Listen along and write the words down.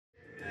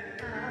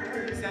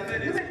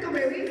Come here. Come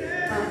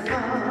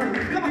on.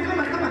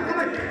 Come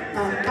here.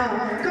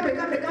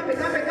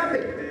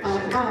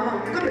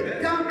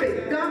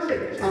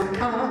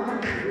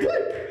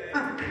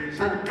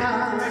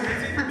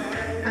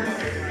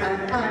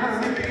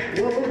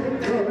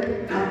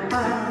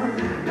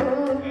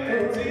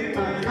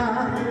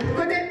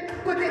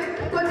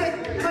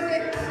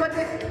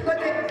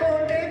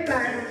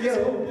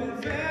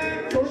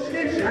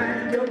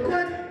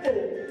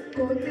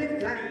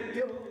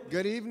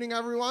 Good evening,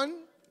 everyone.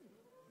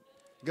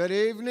 Good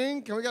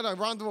evening. Can we get a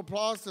round of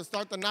applause to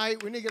start the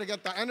night? We need to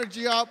get the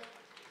energy up.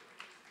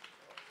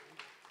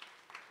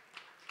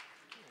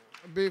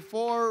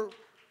 Before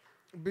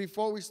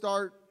we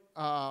start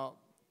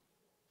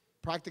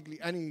practically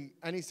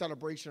any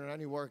celebration or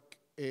any work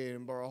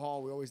in Borough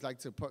Hall, we always like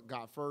to put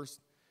God first,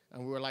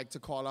 and we would like to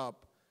call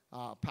up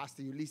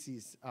Pastor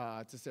Ulysses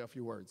to say a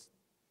few words.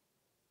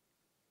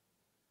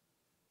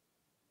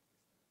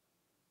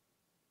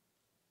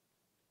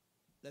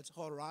 Let's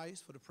all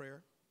rise for the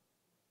prayer.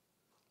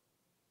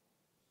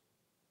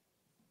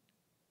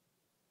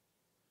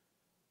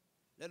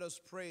 Let us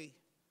pray.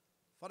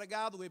 Father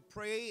God, we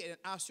pray and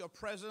ask your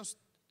presence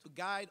to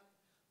guide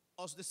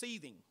us this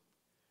evening.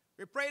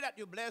 We pray that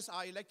you bless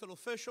our elected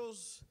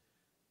officials,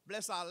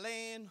 bless our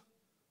land,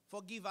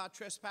 forgive our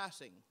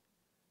trespassing.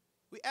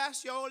 We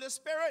ask your Holy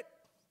Spirit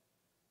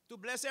to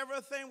bless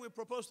everything we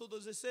propose to do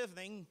this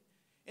evening,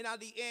 and at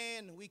the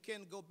end, we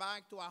can go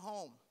back to our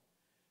home.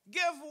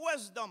 Give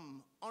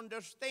wisdom,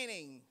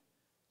 understanding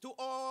to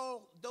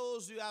all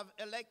those you have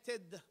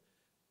elected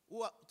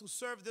to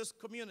serve this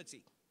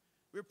community.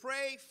 We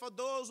pray for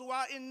those who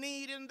are in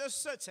need in the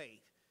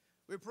city.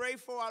 We pray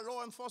for our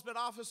law enforcement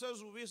officers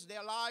who risk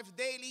their lives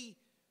daily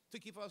to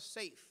keep us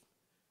safe.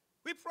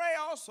 We pray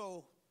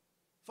also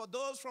for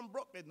those from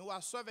Brooklyn who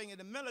are serving in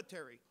the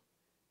military.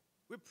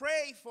 We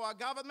pray for our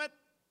government,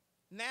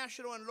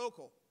 national and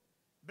local.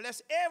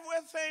 Bless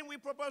everything we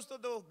propose to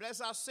do.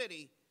 Bless our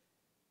city.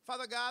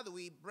 Father God,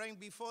 we bring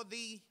before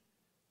thee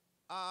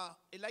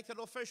elected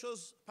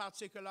officials,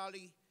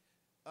 particularly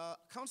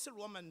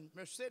Councilwoman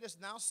Mercedes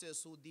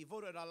Narcis, who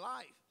devoted her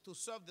life to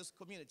serve this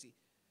community.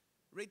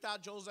 Rita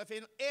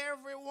Josephine,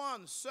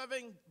 everyone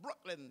serving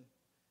Brooklyn,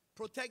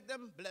 protect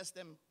them,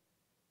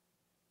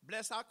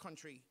 bless our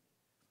country.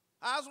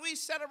 As we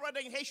celebrate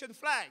the Haitian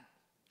flag,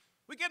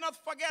 we cannot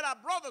forget our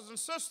brothers and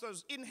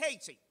sisters in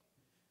Haiti.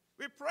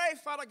 We pray,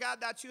 Father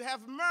God, that you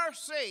have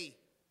mercy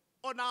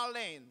on our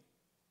land.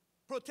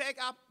 Protect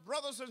our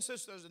brothers and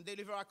sisters and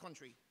deliver our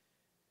country.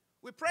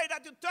 We pray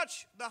that you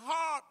touch the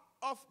heart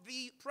of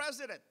the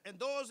president and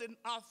those in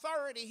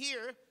authority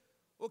here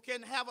who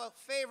can have a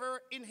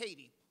favor in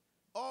Haiti.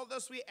 All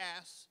this we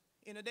ask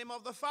in the name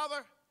of the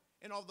Father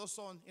and of the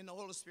Son and the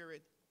Holy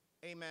Spirit.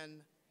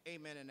 Amen,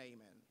 amen, and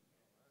amen.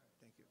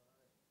 Thank you.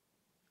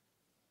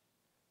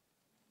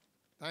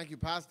 Thank you,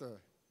 Pastor,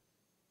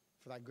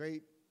 for that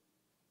great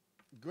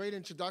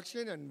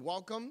introduction, and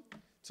welcome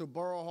to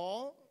Borough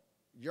Hall.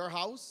 Your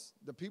house,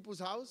 the people's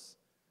house.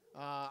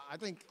 I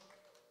think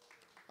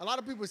a lot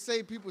of people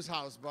say people's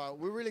house, but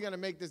we're really going to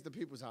make this the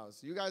people's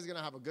house. You guys are going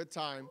to have a good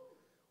time.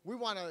 We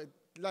want to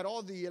let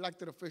all the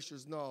elected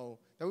officials know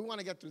that we want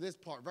to get through this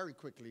part very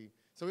quickly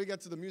so we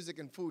get to the music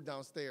and food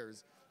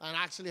downstairs and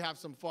actually have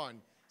some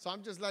fun. So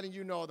I'm just letting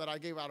you know that I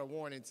gave out a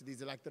warning to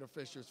these elected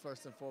officials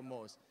first and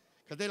foremost,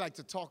 because they like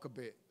to talk a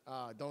bit,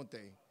 don't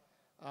they?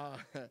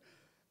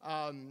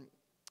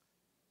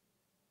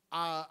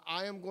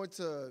 I am going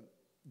to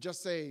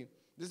just say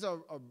this is a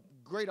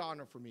great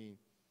honor for me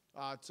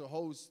to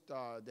host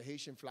the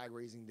Haitian Flag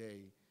Raising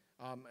Day.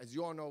 As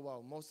you all know,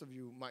 well, most of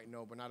you might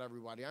know, but not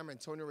everybody. I'm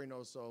Antonio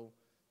Reynoso,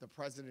 the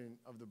president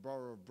of the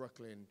Borough of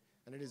Brooklyn,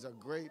 and it is a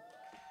great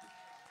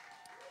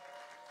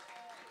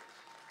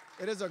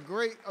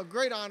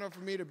honor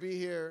for me to be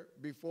here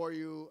before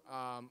you.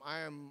 I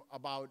am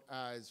about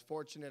as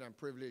fortunate and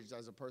privileged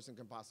as a person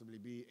can possibly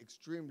be.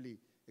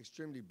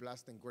 Extremely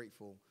blessed and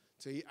grateful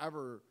to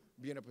ever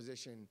be in a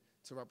position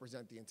to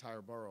represent the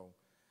entire borough.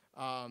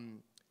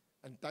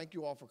 And thank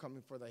you all for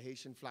coming for the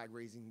Haitian flag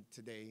raising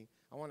today.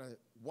 I want to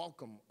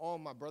welcome all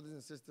my brothers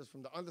and sisters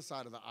from the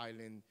underside of the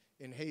island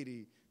in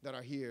Haiti that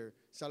are here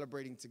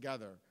celebrating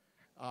together.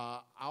 I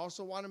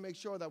also want to make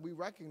sure that we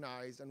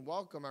recognize and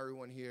welcome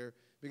everyone here,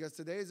 because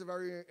today is a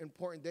very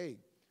important day.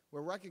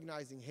 We're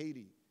recognizing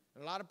Haiti.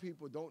 And a lot of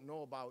people don't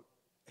know about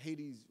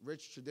Haiti's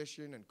rich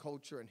tradition and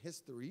culture and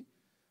history.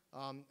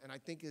 And I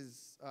think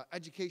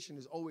education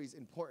is always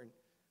important.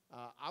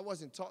 I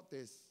wasn't taught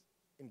this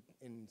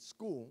in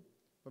school,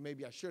 but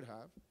maybe I should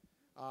have.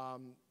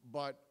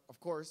 But of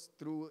course,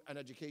 through an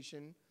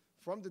education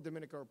from the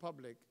Dominican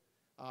Republic,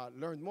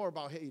 learned more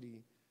about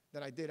Haiti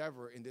than I did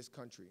ever in this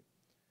country.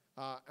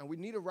 And we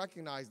need to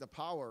recognize the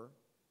power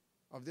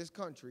of this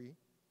country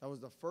that was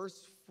the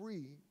first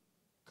free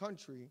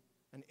country,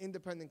 an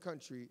independent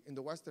country in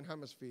the Western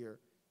Hemisphere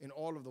in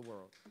all of the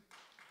world.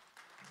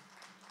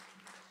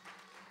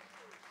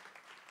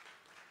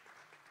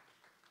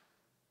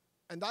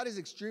 And that is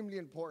extremely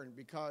important,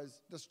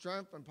 because the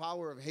strength and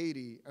power of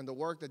Haiti and the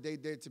work that they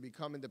did to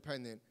become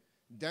independent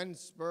then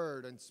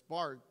spurred and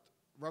sparked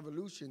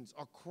revolutions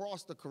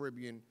across the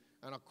Caribbean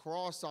and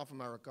across South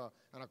America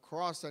and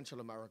across Central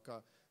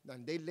America.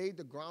 And they laid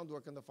the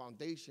groundwork and the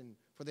foundation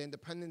for the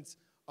independence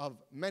of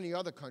many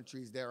other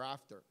countries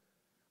thereafter.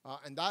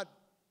 And that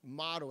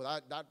motto,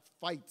 that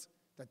fight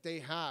that they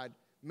had,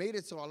 made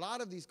it so a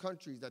lot of these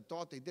countries that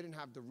thought they didn't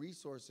have the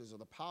resources or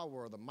the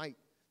power or the might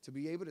to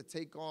be able to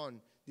take on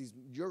these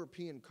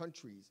European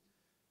countries,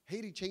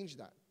 Haiti changed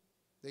that.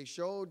 They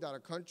showed that a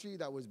country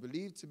that was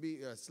believed to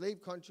be a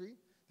slave country,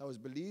 that was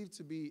believed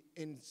to be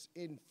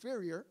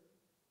inferior,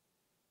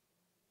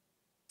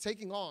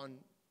 taking on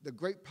the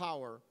great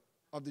power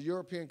of the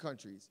European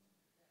countries.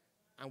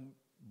 And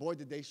boy,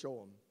 did they show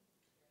them.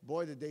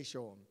 Boy, did they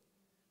show them.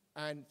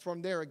 And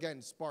from there,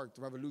 again, sparked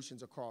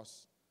revolutions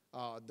across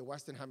the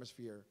Western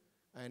Hemisphere.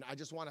 And I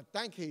just want to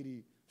thank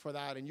Haiti for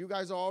that. And you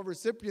guys are all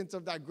recipients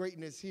of that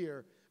greatness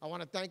here. I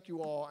want to thank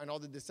you all and all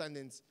the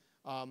descendants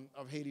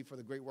of Haiti for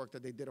the great work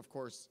that they did, of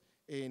course,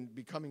 in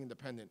becoming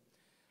independent.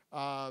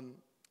 I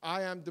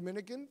am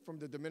Dominican from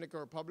the Dominican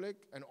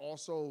Republic and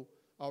also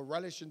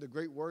relish in the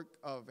great work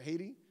of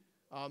Haiti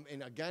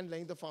and, again,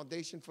 laying the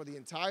foundation for the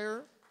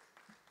entire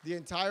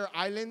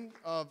island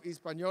of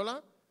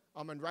Hispaniola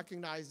and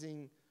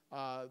recognizing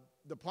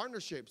the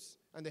partnerships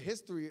and the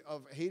history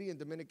of Haiti and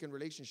Dominican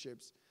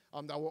relationships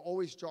that were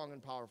always strong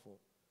and powerful.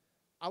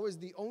 I was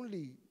the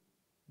only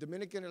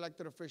Dominican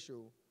elected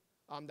official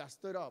that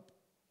stood up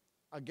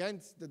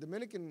against the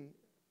Dominican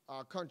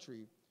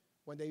country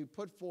when they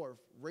put forth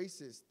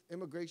racist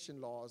immigration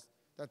laws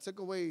that took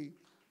away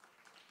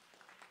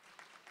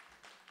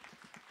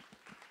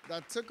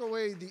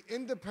the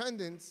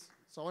independence,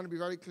 so I want to be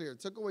very clear,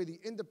 took away the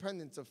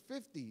independence of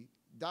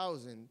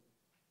 50,000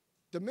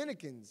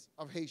 Dominicans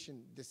of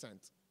Haitian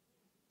descent.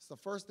 It's the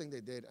first thing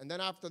they did. And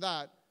then after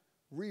that,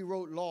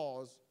 rewrote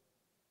laws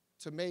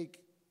to make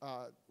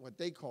what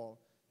they call,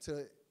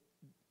 to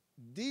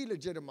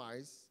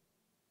delegitimize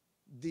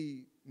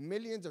the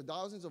millions or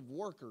thousands of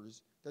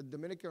workers that the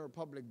Dominican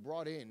Republic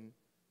brought in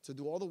to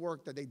do all the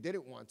work that they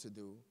didn't want to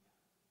do,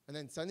 and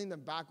then sending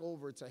them back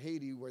over to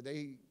Haiti where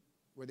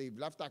they've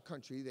left that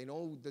country. They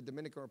know the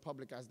Dominican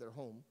Republic as their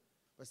home,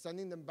 but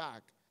sending them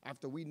back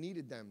after we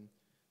needed them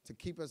to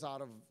keep us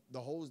out of the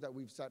holes that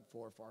we've set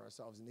for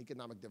ourselves in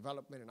economic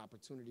development and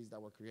opportunities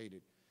that were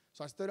created.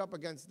 So I stood up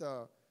against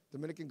the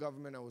Dominican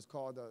government. I was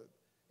called,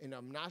 in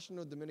a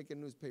national Dominican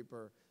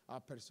newspaper,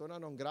 persona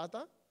non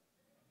grata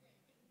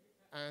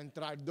and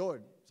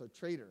traidor, so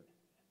traitor,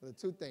 the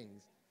two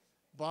things.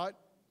 But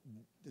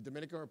the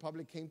Dominican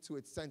Republic came to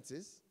its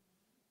senses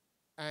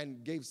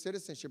and gave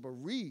citizenship, or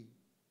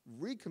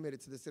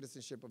recommitted to the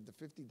citizenship of the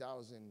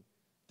 50,000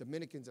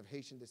 Dominicans of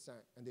Haitian descent,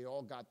 and they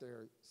all got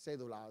their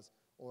cédulas,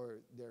 or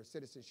their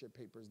citizenship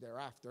papers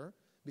thereafter,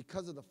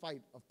 because of the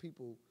fight of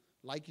people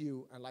like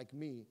you and like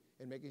me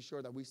in making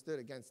sure that we stood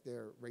against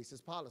their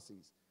racist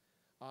policies.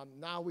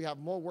 Now we have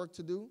more work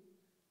to do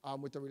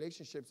with the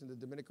relationships in the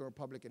Dominican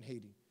Republic and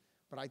Haiti.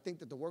 But I think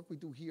that the work we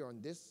do here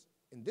in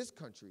this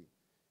country,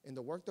 in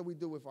the work that we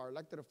do with our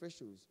elected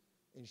officials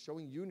in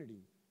showing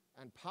unity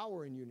and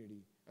power in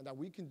unity, and that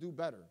we can do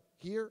better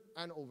here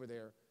and over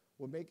there,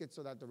 will make it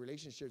so that the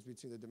relationships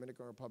between the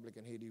Dominican Republic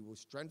and Haiti will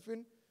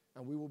strengthen,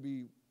 and we will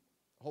be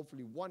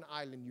hopefully one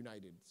island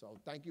united. So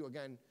thank you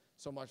again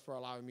so much for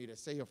allowing me to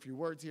say a few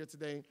words here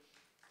today.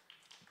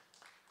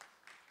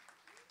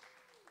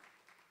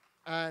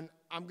 And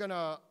I'm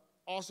gonna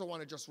also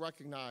want to just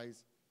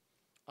recognize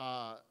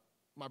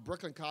my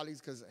Brooklyn colleagues,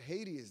 because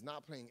Haiti is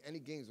not playing any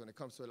games when it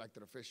comes to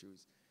elected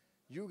officials.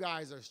 You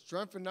guys are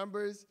strength in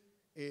numbers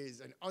is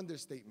an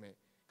understatement,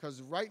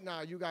 because right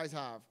now you guys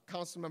have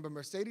Councilmember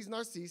Mercedes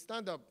Narcisse,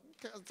 stand up,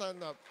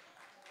 stand up.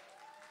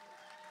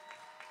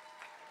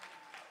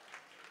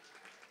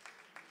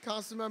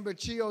 Councilmember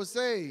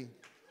Chiosei.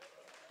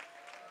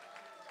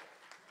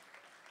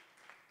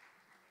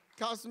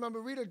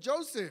 Councilmember Rita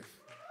Joseph.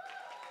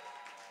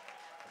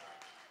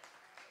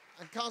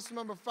 And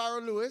Councilmember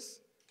Farrah Lewis,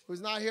 who's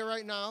not here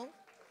right now,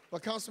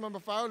 but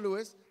Councilmember Farrah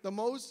Lewis, the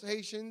most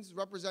Haitians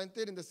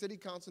represented in the city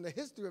council, in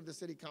the history of the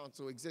city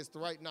council, exists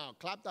right now.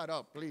 Clap that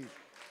up, please.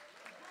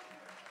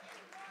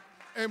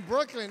 In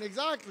Brooklyn,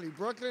 exactly.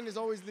 Brooklyn is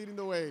always leading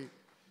the way.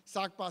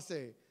 Sac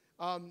passe.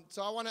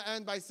 So I want to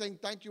end by saying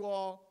thank you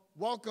all.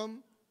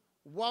 Welcome,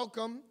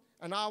 welcome.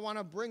 And now I want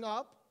to bring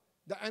up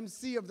the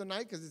MC of the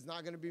night, because it's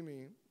not going to be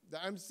me.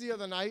 The MC of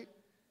the night,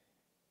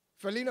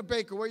 Felina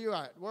Baker, where you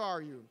at? Where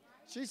are you?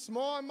 She's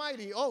small and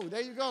mighty. Oh,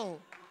 there you go.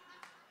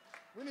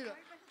 We need a,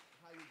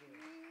 how you doing?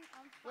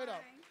 Wait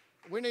up.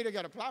 We need to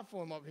get a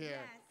platform up here. Yes.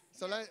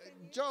 So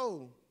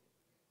Joe,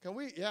 can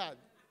we, yeah.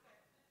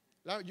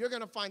 You're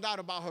going to find out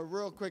about her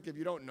real quick if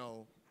you don't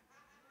know.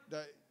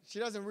 She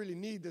doesn't really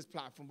need this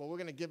platform, but we're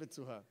going to give it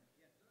to her.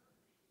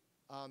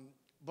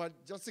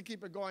 But just to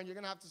keep it going, you're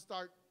going to have to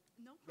start.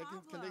 No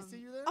problem. Can they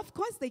see you there? Of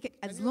course they can,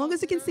 as long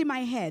as you can see my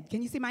head.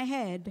 Can you see my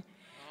head?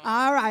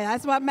 All right,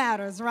 that's what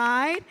matters,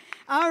 right?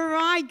 All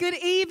right, good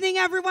evening,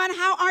 everyone.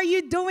 How are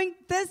you doing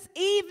this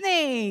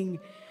evening?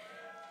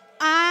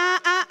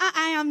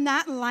 I am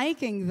not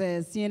liking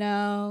this, you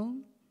know.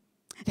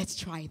 Let's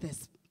try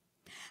this.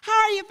 How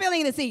are you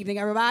feeling this evening,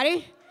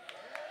 everybody?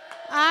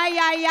 Aïe,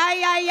 aïe,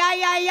 aïe, aïe,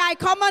 aïe, aïe, aïe.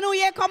 Comment nous y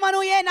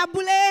est,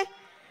 Naboulé?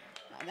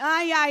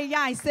 Aïe, aïe,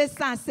 aïe, c'est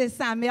ça.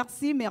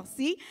 Merci,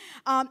 merci.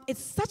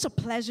 It's such a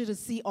pleasure to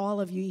see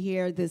all of you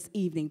here this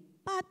evening.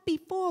 But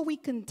before we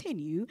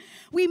continue,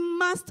 we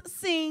must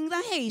sing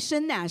the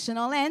Haitian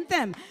national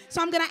anthem.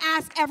 So I'm going to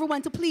ask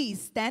everyone to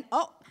please stand.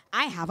 Oh,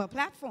 I have a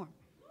platform.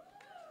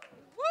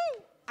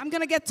 Woo! I'm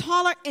going to get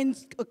taller in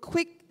a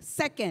quick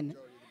second.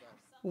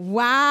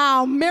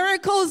 Wow,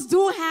 miracles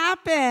do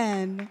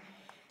happen.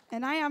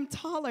 And I am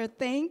taller.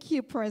 Thank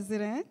you,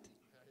 President.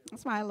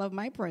 That's why I love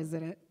my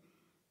president.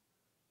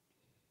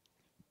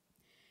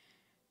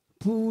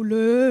 Pour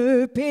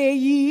le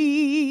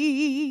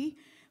pays,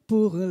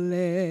 pour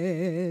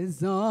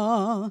les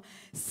ancêtres,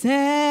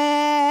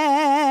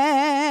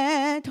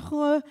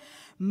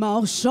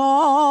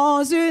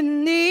 marchons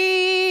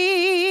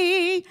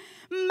unis,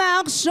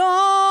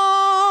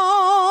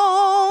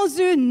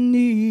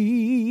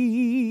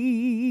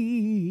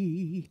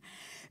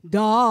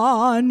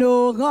 dans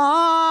nos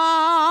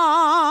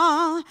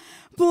rangs,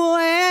 point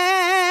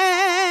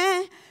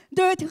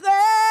de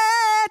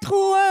traître.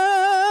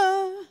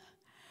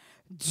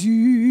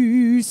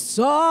 Du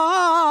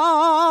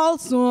sol,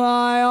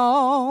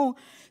 soyons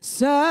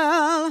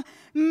seuls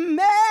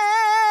maîtres.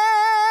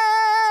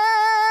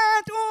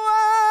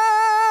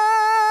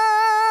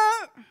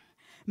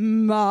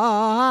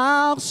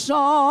 Marchons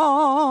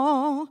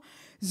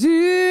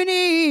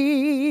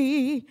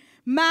unis,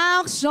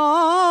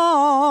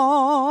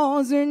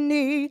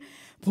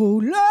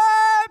 pour le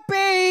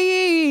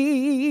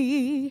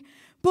pays,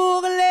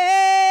 pour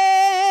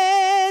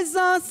les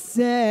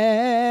ancêtres.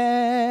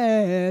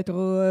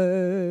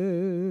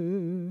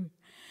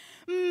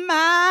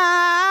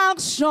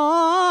 Marchons,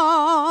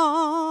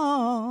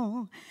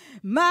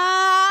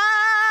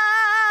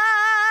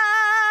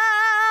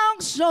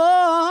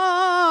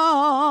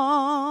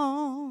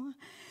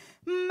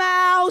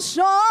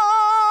 marchons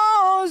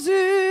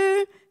unis.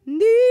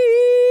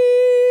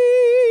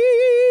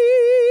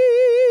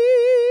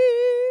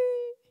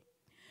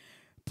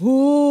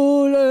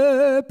 Pour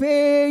le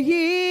pays,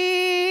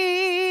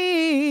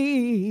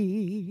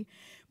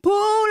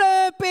 pour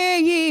le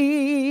pays,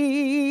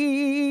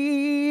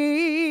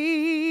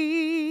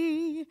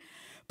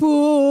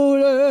 pour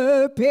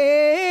le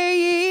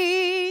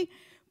pays,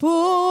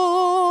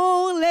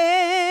 pour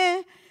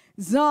les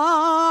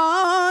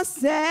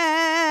ancêtres.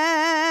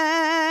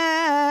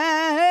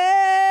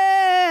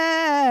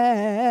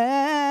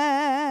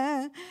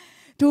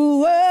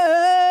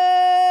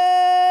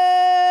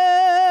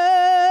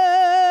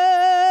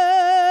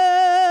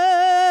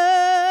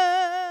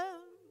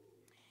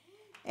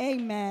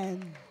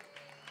 Amen.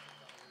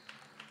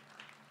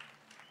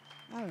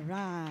 All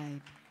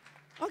right.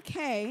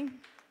 Okay.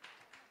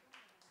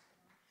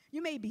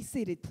 You may be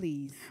seated,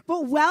 please.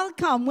 But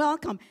welcome,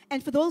 welcome.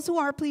 And for those who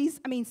are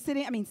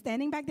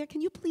standing back there,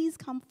 can you please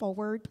come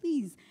forward?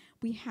 Please,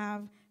 we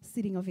have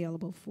seating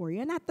available for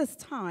you. And at this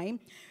time,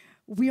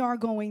 we are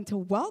going to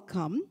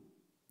welcome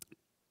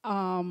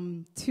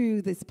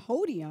to this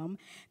podium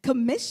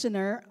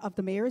Commissioner of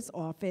the Mayor's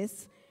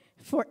Office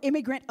for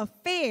Immigrant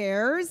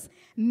Affairs,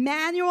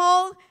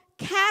 Manuel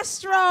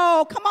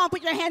Castro. Come on,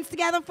 put your hands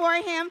together for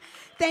him.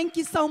 Thank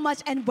you so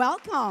much and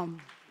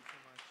welcome.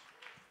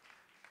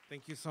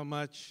 Thank you so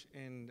much.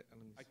 And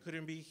I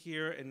couldn't be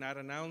here and not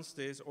announce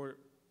this or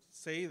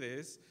say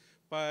this,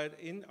 but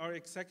in our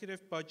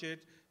executive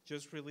budget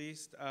just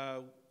released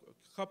a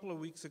couple of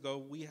weeks ago,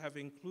 we have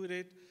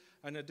included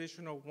an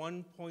additional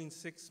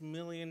 $1.6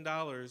 million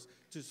to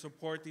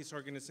support these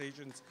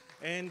organizations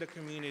and the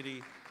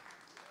community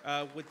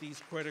with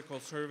these critical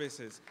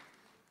services.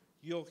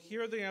 You'll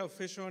hear the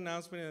official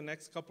announcement in the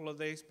next couple of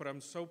days, but I'm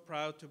so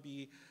proud to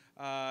be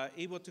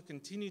able to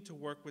continue to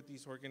work with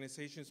these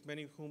organizations,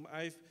 many of whom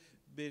I've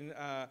been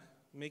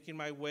making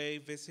my way,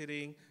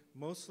 visiting,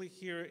 mostly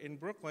here in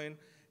Brooklyn,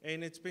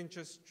 and it's been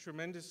just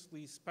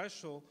tremendously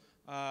special,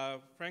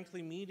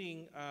 frankly,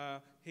 meeting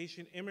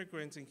Haitian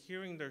immigrants and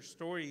hearing their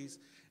stories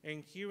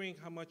and hearing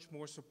how much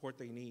more support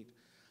they need.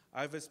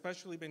 I've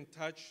especially been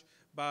touched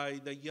by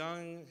the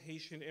young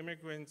Haitian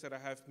immigrants that I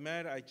have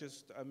met. I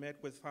just met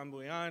with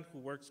Flamboyant, who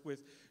works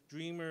with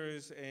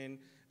dreamers and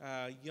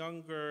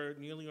younger,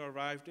 newly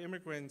arrived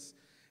immigrants.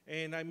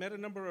 And I met a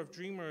number of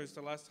dreamers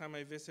the last time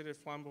I visited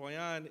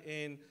Flamboyant,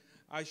 and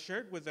I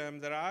shared with them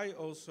that I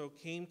also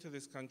came to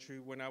this country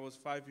when I was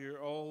 5 years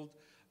old.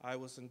 I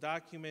was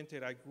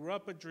undocumented. I grew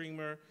up a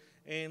dreamer,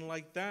 and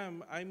like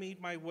them, I made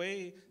my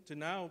way to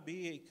now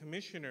be a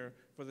commissioner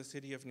for the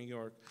city of New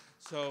York.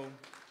 So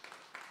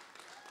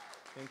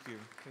thank you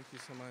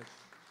so much.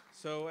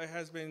 So it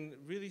has been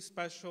really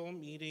special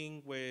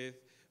meeting with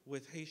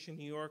Haitian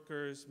New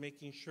Yorkers,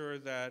 making sure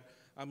that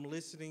I'm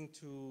listening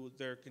to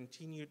their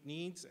continued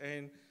needs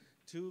and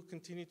to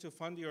continue to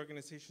fund the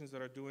organizations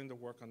that are doing the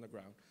work on the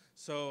ground.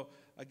 So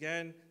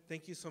again,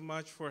 thank you so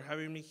much for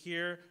having me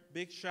here.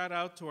 Big shout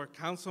out to our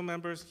council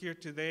members here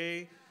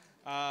today.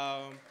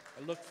 I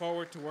look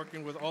forward to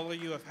working with all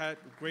of you. I've had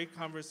great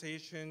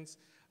conversations.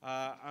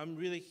 I'm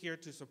really here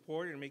to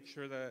support and make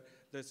sure that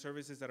the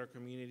services that our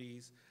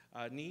communities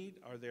need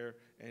are there,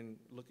 and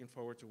looking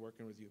forward to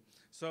working with you.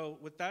 So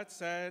with that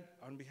said,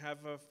 on behalf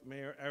of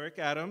Mayor Eric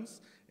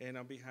Adams and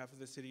on behalf of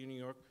the City of New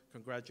York,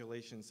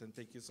 congratulations and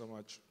thank you so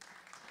much.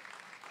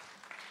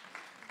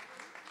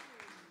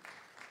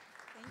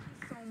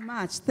 So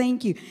much.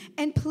 Thank you.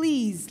 And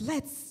please,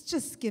 let's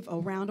just give a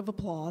round of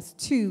applause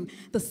to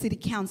the City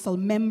Council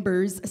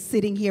members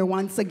sitting here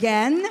once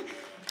again.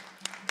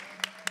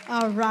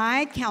 All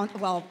right.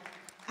 Well,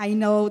 I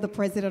know the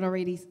president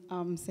already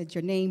said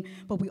your name,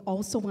 but we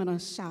also want to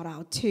shout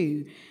out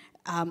to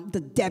the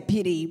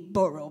Deputy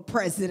Borough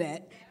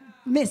President,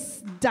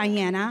 Miss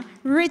Diana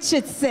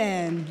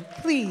Richardson.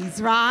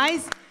 Please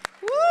rise.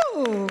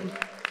 Woo!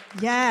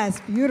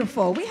 Yes,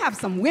 beautiful. We have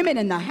some women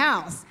in the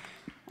house.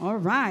 All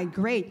right,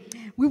 great.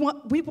 We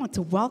want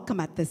to welcome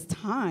at this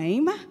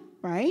time,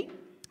 right,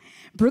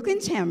 Brooklyn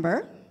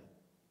Chamber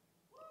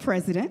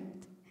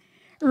President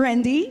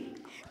Randy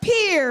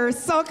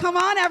Pierce. So come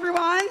on,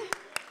 everyone.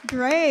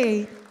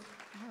 Great.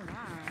 All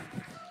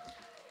right.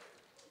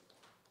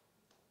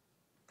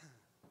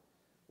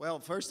 Well,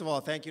 first of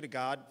all, thank you to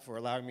God for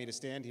allowing me to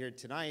stand here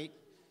tonight.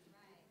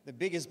 The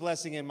biggest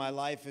blessing in my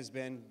life has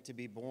been to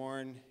be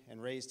born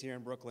and raised here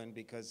in Brooklyn,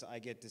 because I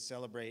get to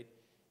celebrate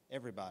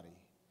everybody.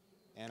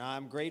 And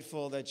I'm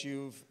grateful that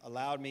you've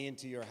allowed me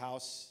into your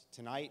house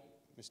tonight,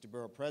 Mr.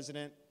 Borough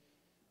President.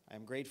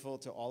 I'm grateful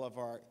to all of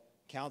our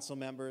council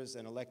members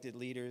and elected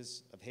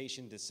leaders of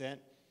Haitian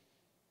descent.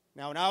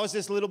 Now, when I was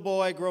this little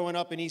boy growing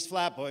up in East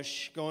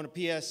Flatbush, going to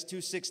PS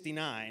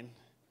 269,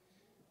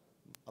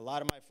 a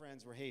lot of my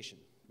friends were Haitian.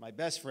 My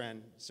best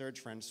friend,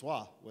 Serge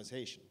Francois, was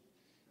Haitian.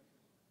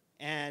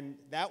 And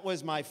that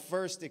was my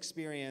first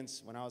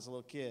experience when I was a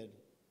little kid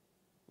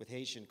with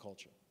Haitian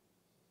culture.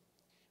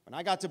 When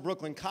I got to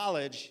Brooklyn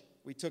College,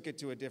 we took it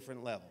to a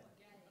different level.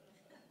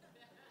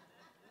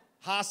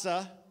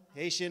 HASA,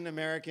 Haitian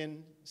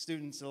American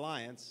Students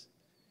Alliance,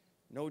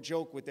 no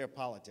joke with their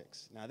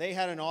politics. Now, they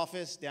had an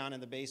office down in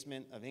the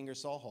basement of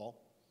Ingersoll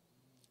Hall.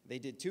 They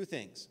did two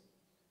things.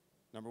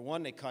 Number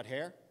one, they cut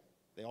hair.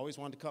 They always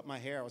wanted to cut my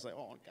hair. I was like,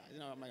 oh, God, you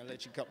know, I'm not going to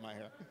let you cut my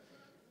hair.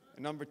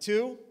 And number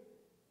two,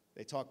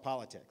 they talked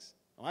politics.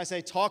 When I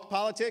say talk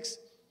politics,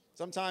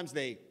 sometimes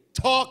they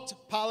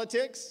talked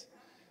politics,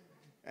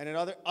 and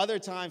at other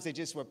times they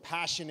just were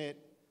passionate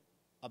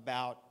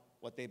about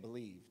what they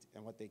believed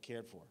and what they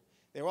cared for.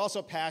 They were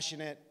also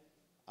passionate,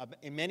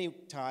 and many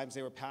times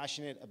they were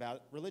passionate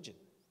about religion.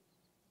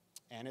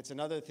 And it's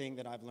another thing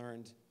that I've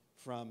learned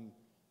from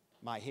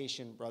my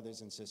Haitian brothers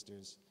and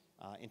sisters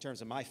in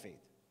terms of my faith.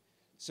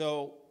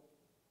 So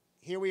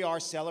here we are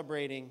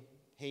celebrating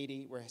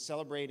Haiti. We're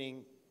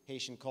celebrating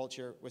Haitian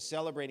culture. We're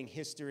celebrating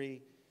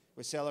history.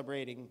 We're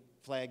celebrating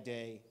Flag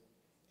Day.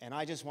 And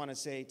I just want to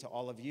say to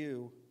all of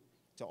you,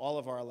 to all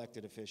of our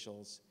elected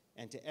officials,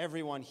 and to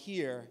everyone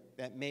here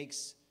that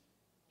makes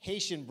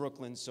Haitian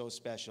Brooklyn so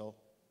special,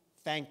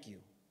 thank you.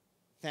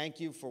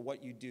 Thank you for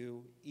what you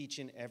do each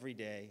and every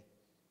day,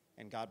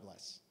 and God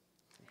bless.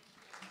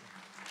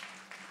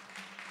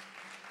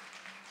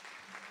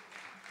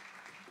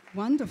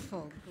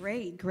 Wonderful,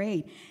 great,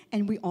 great.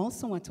 And we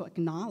also want to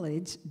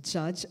acknowledge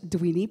Judge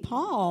Dwayne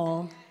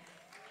Paul.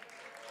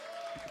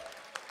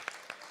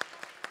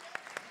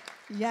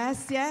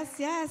 Yes, yes,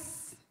 yes.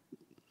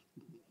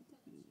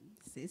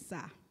 C'est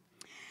ça.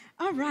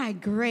 All right,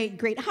 great,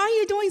 great. How are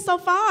you doing so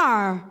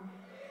far?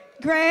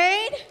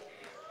 Great.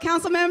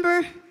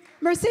 Councilmember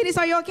Mercedes,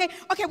 are you okay?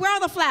 Okay, where are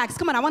the flags?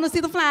 Come on, I want to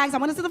see the flags. I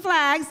want to see the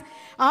flags.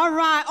 All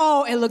right.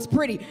 Oh, it looks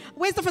pretty.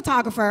 Where's the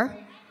photographer?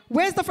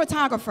 Where's the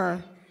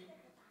photographer?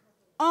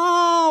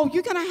 Oh,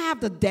 you're going to have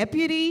the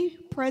deputy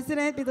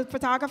president be the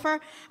photographer?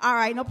 All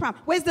right, no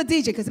problem. Where's the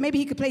DJ? Because maybe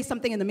he could play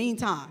something in the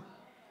meantime.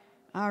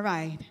 All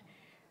right.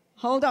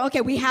 Hold on.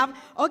 Okay, we have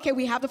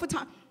the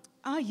photographer.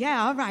 Oh,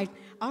 yeah, all right.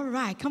 All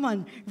right, come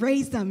on,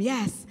 raise them,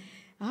 yes.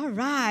 All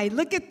right,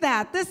 look at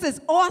that. This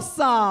is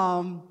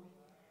awesome.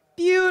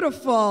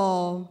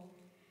 Beautiful.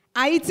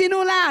 Haiti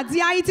nou la, di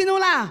Haiti nou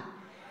la.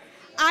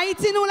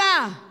 Haiti nou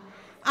la.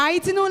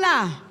 Haiti nou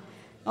la.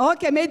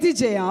 Okay, mais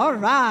DJ, all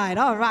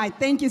right.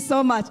 Thank you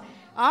so much.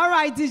 All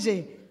right,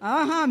 DJ.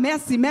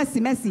 Merci, merci,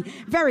 merci.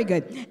 Very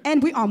good.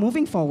 And we are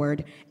moving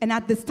forward. And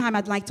at this time,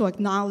 I'd like to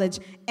acknowledge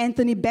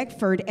Anthony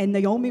Beckford and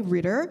Naomi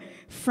Ritter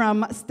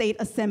from State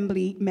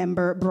Assembly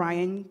member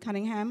Brian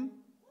Cunningham.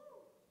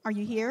 Are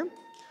you here?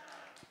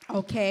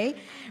 Okay.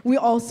 We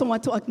also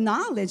want to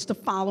acknowledge the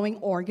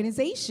following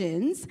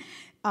organizations.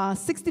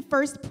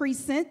 61st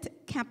Precinct,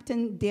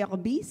 Captain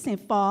Derby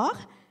Saint-Fort.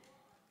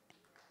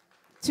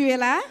 Tu es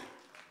là?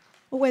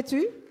 Où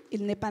es-tu?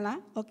 Il n'est pas là.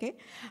 Okay.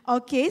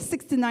 Okay,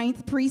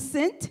 69th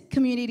Precinct,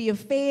 Community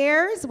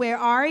Affairs. Where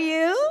are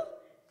you?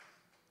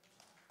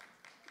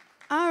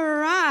 All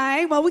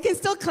right. Well, we can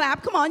still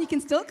clap. Come on, you can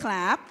still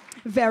clap.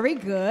 Very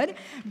good.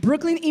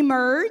 Brooklyn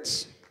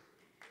Emerge.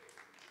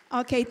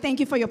 Okay, thank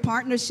you for your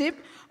partnership.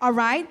 All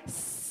right.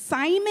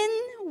 Simon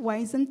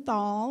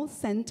Weisenthal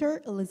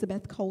Center,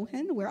 Elizabeth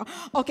Cohen.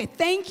 Okay,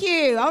 thank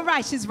you. All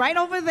right, she's right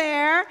over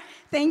there.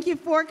 Thank you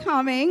for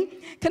coming.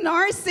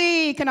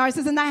 Canarsie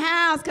in the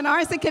house.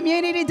 Canarsie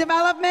Community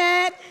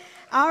Development.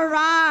 All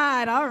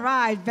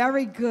right,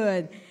 very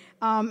good.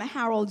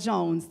 Harold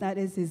Jones, that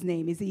is his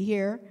name. Is he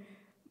here?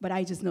 But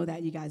I just know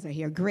that you guys are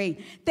here. Great.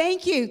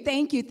 Thank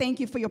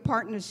you for your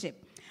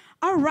partnership.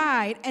 All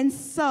right, and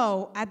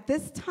so at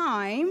this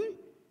time,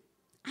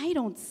 I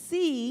don't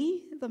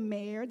see the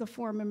mayor, the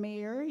former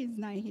mayor. He's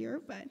not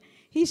here, but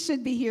he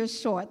should be here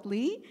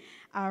shortly.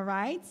 All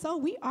right, so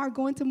we are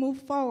going to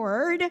move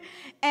forward.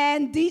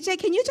 And DJ,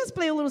 can you just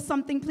play a little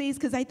something, please?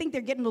 Because I think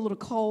they're getting a little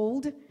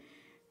cold.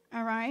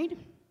 All right,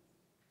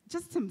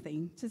 just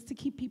something, just to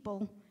keep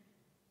people.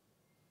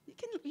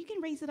 You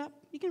can raise it up.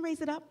 You can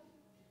raise it up.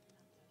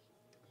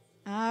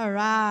 All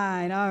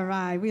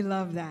right, we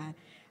love that.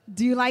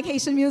 Do you like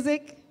Haitian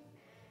music?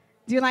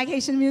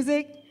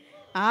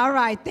 All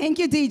right, thank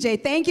you,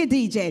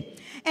 DJ.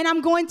 And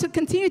I'm going to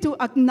continue to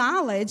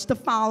acknowledge the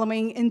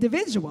following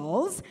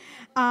individuals.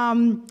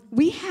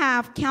 We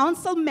have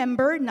Council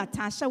Member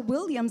Natasha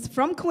Williams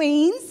from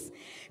Queens.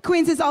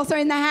 Queens is also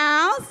in the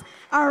house.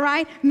 All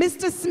right,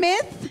 Mr.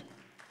 Smith,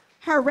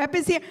 her rep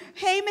is here.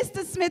 Hey,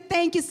 Mr. Smith,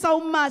 thank you so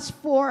much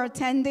for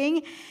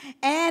attending.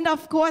 And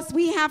of course,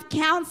 we have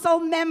Council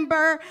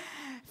Member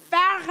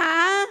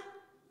Farah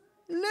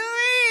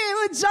Louis,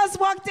 who just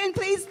walked in.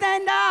 Please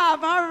stand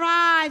up. All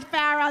right,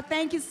 Farah,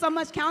 thank you so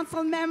much,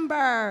 Council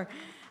Member.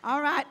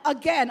 All right,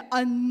 again,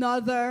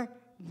 another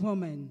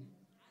woman.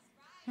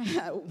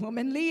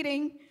 Woman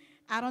leading.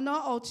 I don't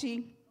know,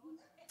 Ochi.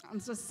 I'm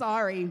so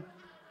sorry.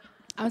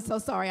 I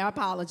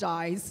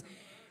apologize.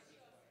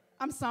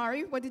 I'm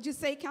sorry, what did you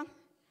say, Council?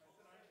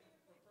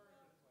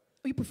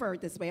 You prefer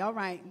it this way, all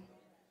right.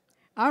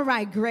 All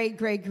right,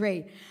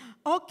 great.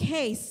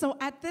 Okay, so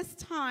at this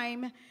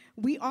time,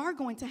 we are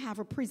going to have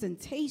a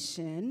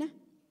presentation,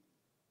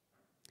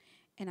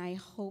 and I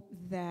hope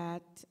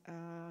that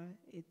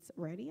it's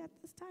ready at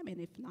this time, and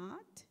if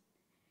not,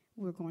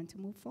 we're going to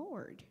move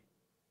forward.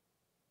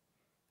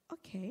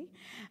 Okay,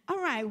 all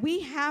right, we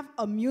have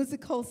a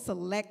musical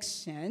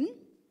selection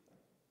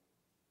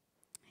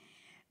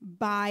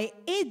by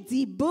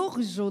Eddie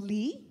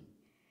Bourjoli,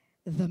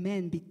 the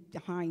man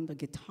behind the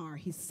guitar.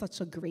 He's such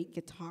a great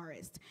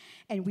guitarist.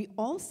 And we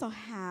also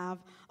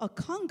have a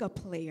conga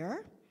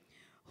player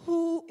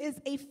who is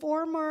a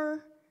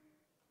former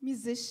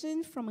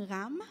musician from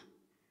RAM.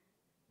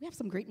 We have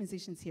some great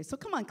musicians here. So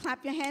come on,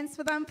 clap your hands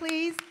for them,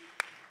 please.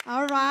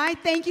 All right,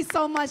 thank you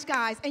so much,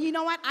 guys. And you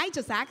know what? I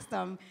just asked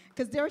them,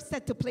 because they're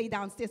set to play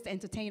downstairs to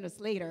entertain us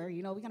later.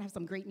 You know, we're going to have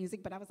some great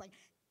music, but I was like,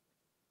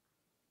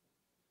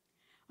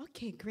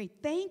 okay,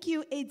 great. Thank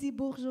you, Eddie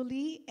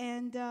Bourjoli,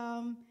 and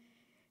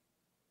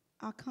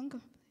our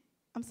conga.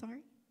 I'm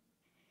sorry?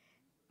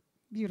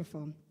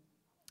 Beautiful.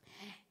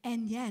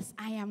 And yes,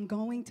 I am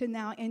going to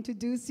now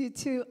introduce you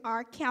to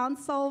our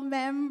council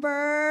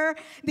member,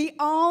 the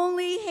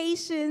only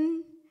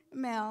Haitian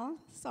male.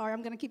 Sorry,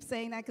 I'm going to keep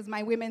saying that because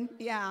my women,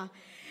 yeah.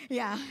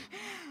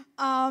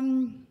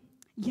 And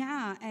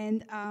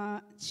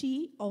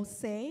Chi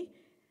Osei,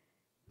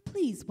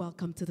 please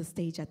welcome to the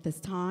stage at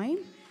this time.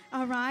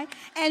 All right.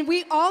 And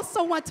we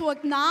also want to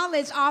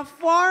acknowledge our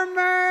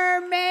former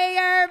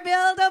mayor,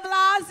 Bill de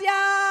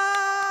Blasio.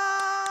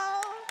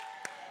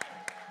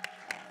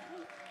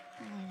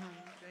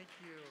 Thank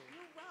you.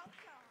 You're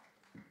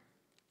welcome.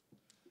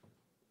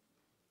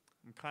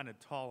 I'm kind of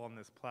tall on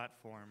this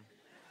platform.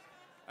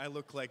 I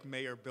look like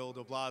Mayor Bill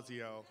de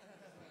Blasio.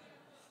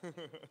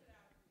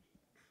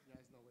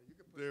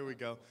 There we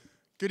go.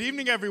 Good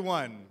evening,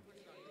 everyone.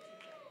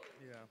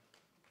 Yeah.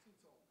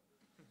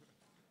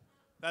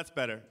 That's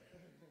better.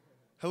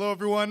 Hello,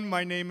 everyone.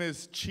 My name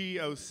is Chi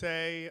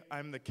Osei.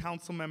 I'm the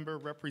council member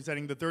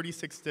representing the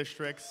 36th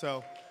district,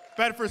 so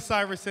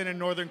Bedford-Stuyvesant and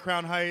Northern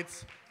Crown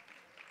Heights.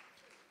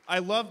 I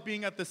love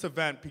being at this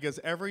event because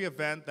every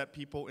event that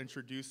people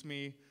introduce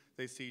me,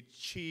 they see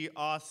Chi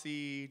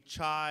Osei,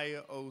 Chai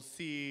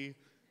Osi.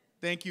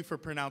 Thank you for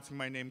pronouncing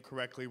my name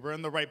correctly. We're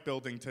in the right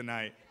building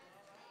tonight.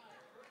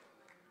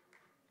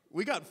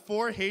 We got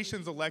 4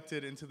 Haitians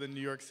elected into the New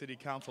York City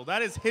Council.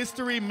 That is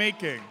history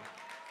making.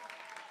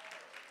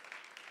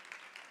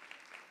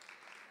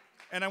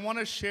 And I want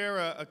to share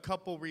a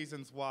couple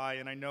reasons why,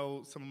 and I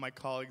know some of my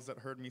colleagues that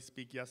heard me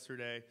speak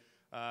yesterday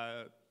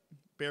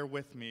bear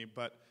with me,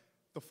 but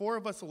the 4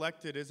 of us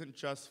elected isn't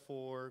just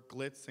for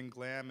glitz and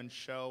glam and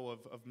show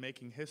of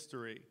making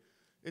history.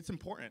 It's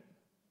important.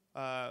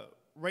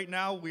 Right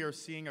now, we are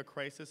seeing a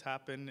crisis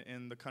happen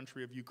in the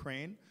country of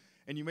Ukraine,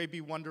 and you may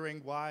be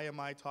wondering, why am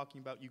I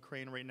talking about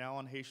Ukraine right now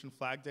on Haitian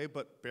Flag Day,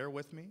 but bear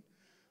with me.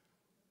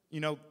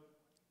 You know,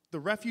 the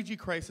refugee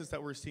crisis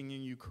that we're seeing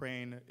in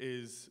Ukraine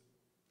is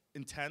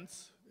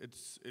intense,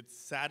 it's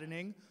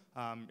saddening,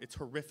 it's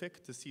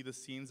horrific to see the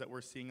scenes that we're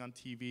seeing on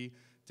TV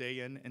day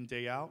in and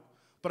day out.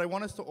 But I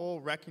want us to all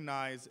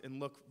recognize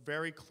and look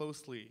very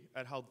closely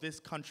at how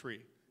this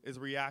country is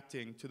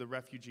reacting to the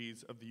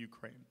refugees of the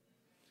Ukraine.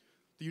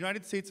 The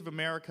United States of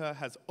America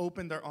has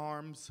opened their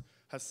arms,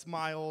 has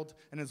smiled,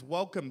 and has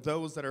welcomed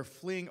those that are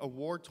fleeing a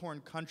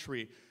war-torn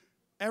country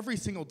every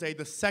single day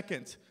the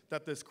second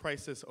that this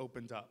crisis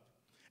opened up.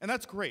 And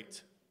that's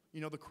great.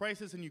 You know, the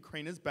crisis in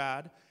Ukraine is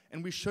bad,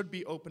 and we should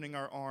be opening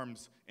our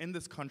arms in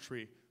this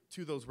country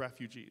to those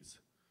refugees.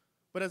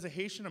 But as a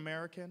Haitian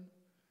American,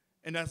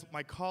 and as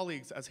my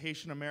colleagues as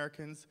Haitian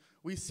Americans,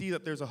 we see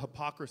that there's a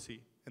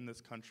hypocrisy in this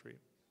country.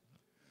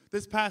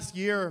 This past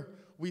year,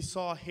 we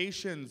saw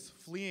Haitians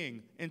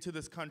fleeing into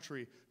this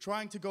country,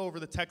 trying to go over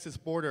the Texas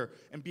border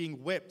and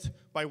being whipped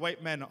by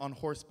white men on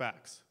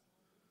horsebacks.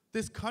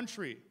 This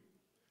country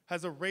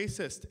has a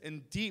racist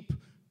and deep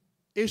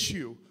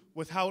issue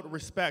with how it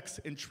respects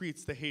and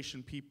treats the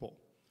Haitian people.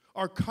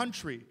 Our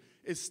country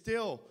is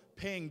still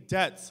paying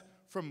debts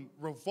from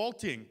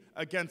revolting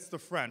against the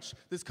French.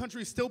 This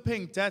country is still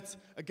paying debts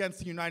against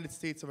the United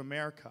States of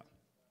America.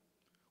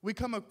 We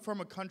come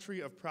from a country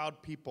of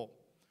proud people,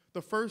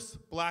 the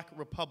first black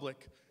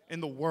republic in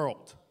the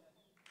world.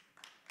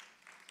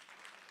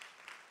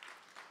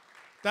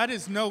 That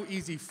is no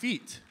easy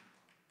feat.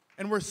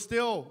 And we're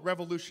still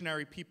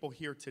revolutionary people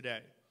here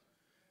today.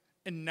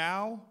 And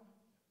now,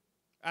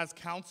 as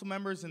council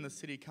members in the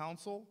city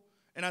council,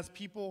 and as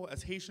people,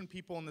 as Haitian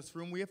people in this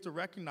room, we have to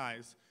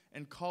recognize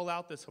and call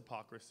out this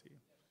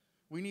hypocrisy.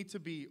 We need to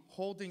be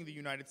holding the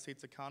United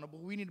States accountable.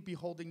 We need to be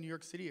holding New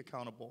York City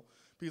accountable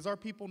because our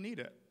people need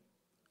it.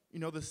 You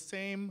know, the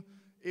same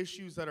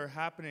issues that are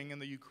happening in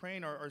the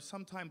Ukraine are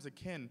sometimes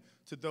akin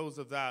to those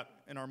of that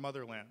in our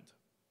motherland.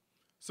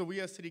 So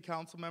we as city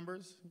council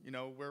members, you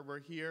know,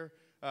 we're here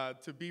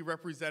to be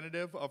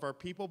representative of our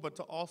people, but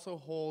to also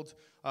hold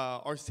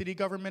our city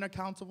government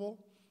accountable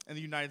and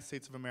the United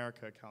States of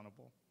America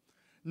accountable.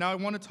 Now I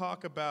want to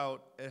talk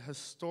about a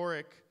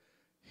historic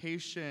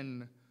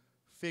Haitian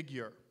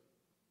figure,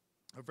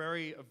 a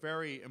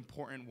very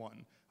important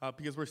one,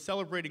 because we're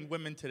celebrating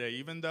women today.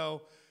 Even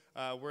though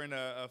we're in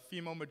a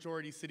female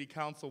majority city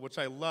council, which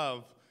I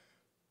love,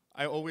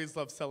 I always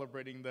love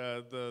celebrating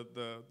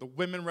the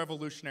women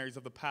revolutionaries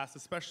of the past,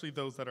 especially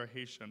those that are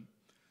Haitian.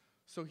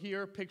 So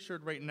here,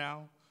 pictured right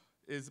now,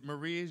 is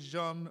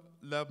Marie-Jeanne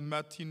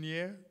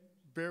Lamartinière.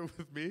 Bear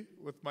with me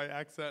with my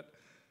accent.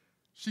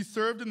 She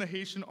served in the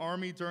Haitian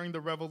army during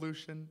the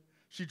revolution.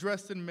 She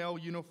dressed in male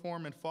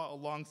uniform and fought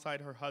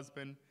alongside her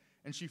husband,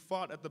 and she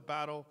fought at the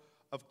Battle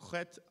of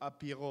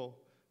Crête-à-Pierrot,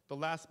 the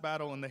last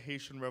battle in the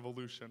Haitian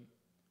Revolution.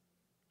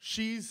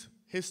 She's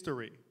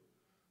history,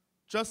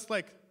 just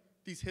like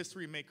these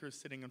history makers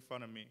sitting in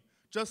front of me,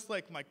 just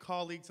like my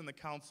colleagues in the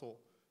council,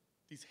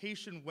 these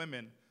Haitian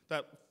women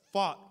that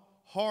fought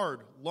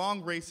hard,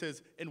 long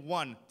races, and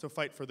won to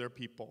fight for their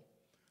people.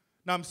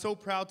 Now, I'm so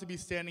proud to be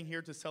standing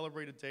here to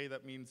celebrate a day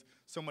that means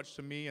so much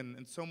to me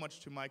and so much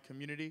to my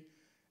community.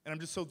 And I'm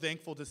just so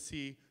thankful to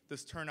see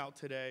this turnout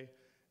today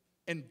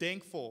and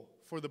thankful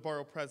for the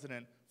Borough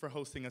President for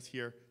hosting us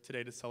here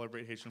today to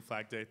celebrate Haitian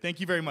Flag Day. Thank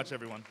you very much,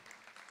 everyone.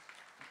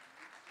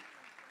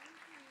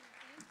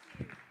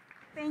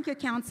 Thank you,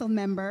 Council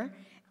Member.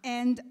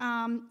 And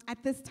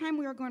at this time,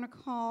 we are going to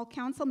call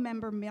Council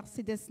Member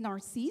Mercedes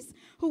Narcisse,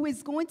 who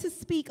is going to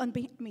speak on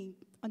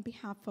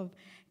behalf of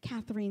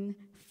Catherine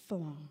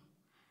Fallon.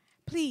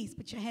 Please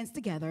put your hands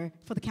together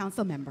for the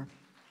Council Member.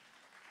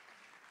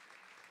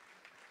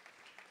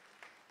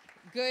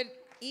 Good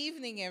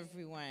evening,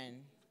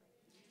 everyone.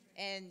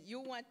 And you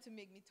want to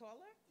make me taller?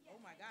 Yes. Oh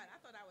my God, I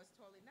thought I was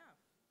tall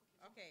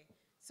enough. Okay,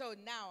 so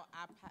now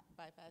I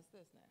bypass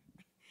this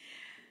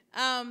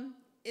now.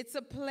 It's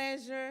a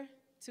pleasure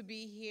to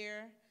be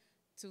here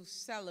to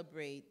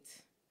celebrate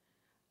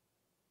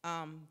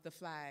the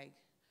flag.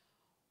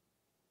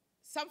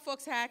 Some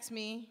folks ask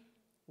me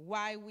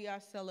why we are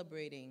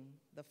celebrating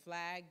the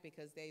flag,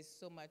 because there's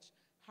so much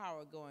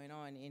horror going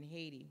on in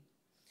Haiti.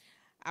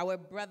 Our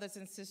brothers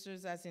and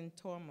sisters are in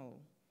turmoil,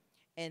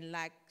 and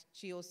like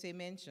Chiose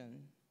mentioned,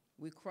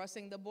 we're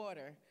crossing the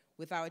border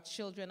with our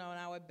children on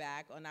our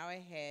back, on our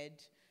head.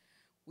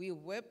 We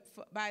whipped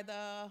by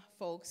the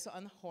folks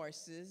on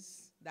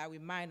horses that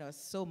remind us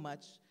so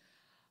much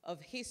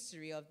of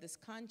history of this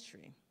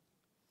country.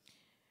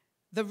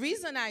 The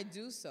reason I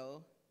do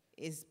so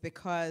is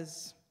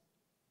because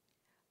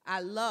I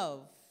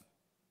love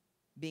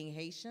being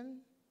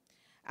Haitian.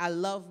 I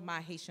love my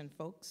Haitian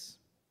folks.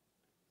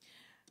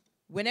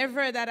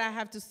 Whenever that I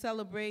have to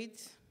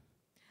celebrate,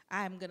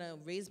 I am gonna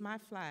raise my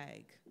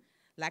flag,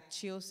 like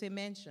Chiose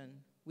mentioned,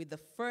 with the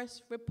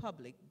first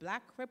republic,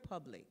 Black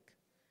Republic,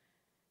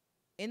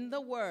 in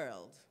the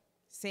world,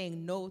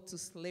 saying no to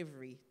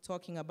slavery,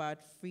 talking about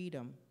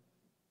freedom.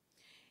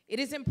 It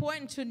is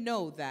important to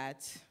know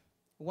that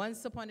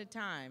once upon a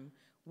time,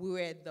 we were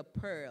at the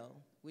Pearl,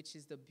 which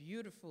is the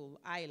beautiful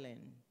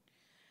island.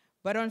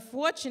 But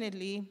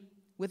unfortunately,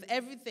 with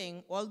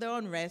everything, all the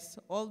unrest,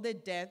 all the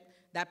death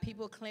that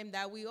people claim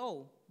that we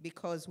owe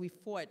because we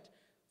fought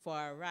for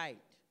our right,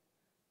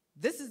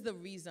 this is the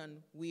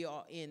reason we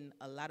are in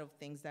a lot of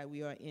things that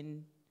we are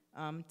in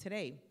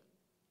today.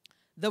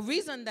 The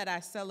reason that I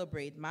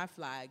celebrate my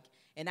flag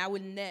And I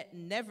will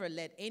never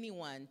let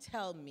anyone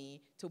tell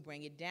me to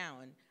bring it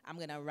down. I'm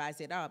going to rise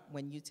it up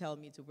when you tell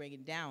me to bring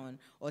it down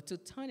or to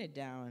turn it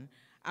down.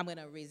 I'm going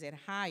to raise it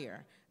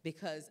higher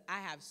because I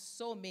have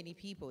so many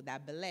people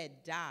that bled,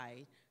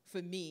 died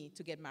for me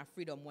to get my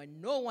freedom when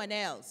no one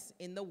else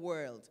in the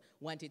world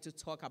wanted to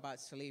talk about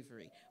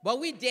slavery. But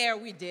we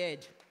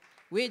did.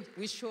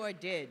 We sure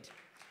did.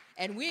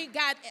 And we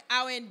got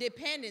our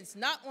independence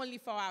not only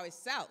for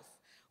ourselves,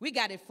 we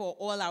got it for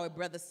all our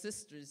brothers,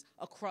 sisters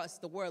across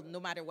the world, no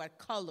matter what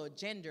color,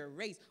 gender,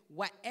 race,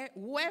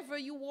 whoever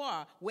you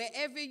are,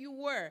 wherever you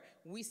were,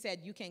 we said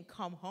you can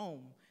come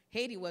home.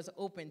 Haiti was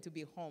open to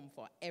be home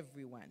for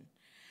everyone.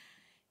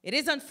 It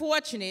is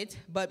unfortunate,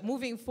 but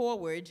moving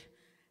forward,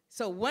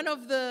 so one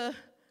of the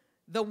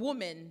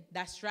women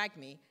that struck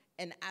me,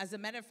 and as a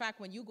matter of fact,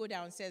 when you go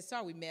downstairs,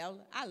 sorry,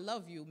 Mel, I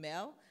love you,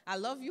 Mel. I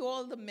love you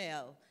all the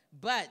Mel,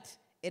 but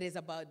it is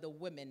about the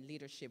women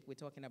leadership we're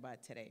talking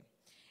about today.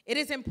 It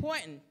is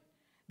important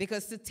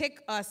because to take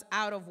us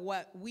out of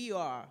what we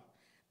are,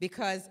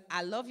 because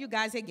I love you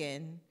guys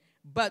again,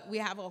 but we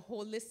have a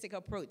holistic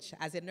approach.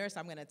 As a nurse,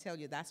 I'm going to tell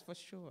you that's for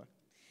sure.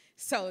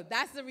 So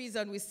that's the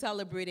reason we're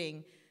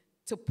celebrating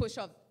to push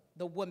up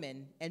the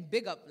women and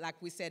big up, like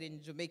we said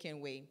in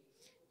Jamaican way,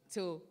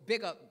 to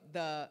big up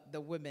the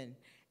women.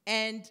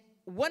 And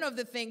one of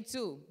the things,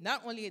 too,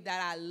 not only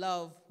that I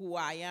love who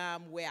I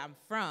am, where I'm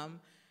from,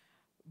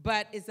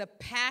 but it's a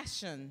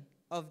passion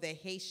of the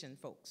Haitian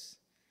folks.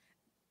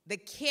 The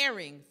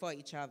caring for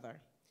each other.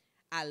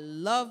 I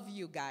love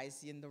you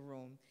guys in the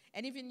room.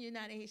 And even you're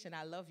not Haitian,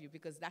 I love you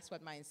because that's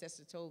what my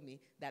ancestor told me,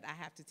 that I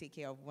have to take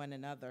care of one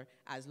another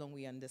as long as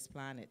we're on this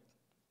planet.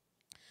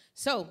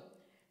 So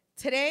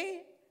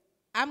today,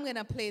 I'm going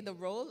to play the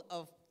role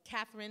of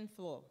Catherine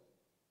Fleur,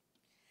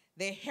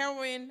 the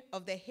heroine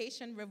of the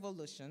Haitian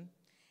Revolution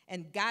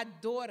and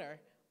goddaughter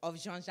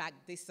of Jean-Jacques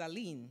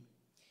Dessalines.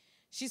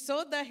 She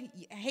saw the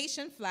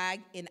Haitian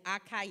flag in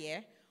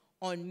Akaye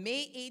on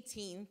May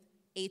 18th,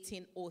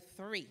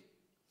 1803.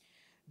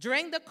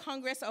 During the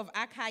Congress of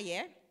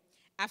Akaye,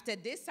 after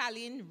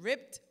Dessalines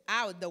ripped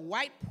out the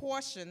white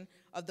portion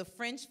of the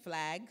French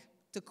flag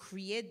to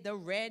create the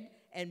red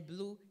and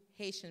blue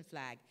Haitian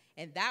flag.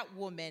 And that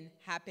woman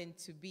happened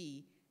to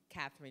be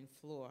Catherine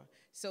Fleur.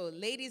 So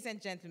ladies and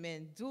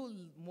gentlemen, do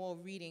more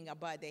reading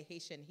about the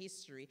Haitian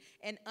history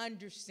and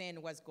understand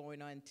what's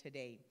going on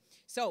today.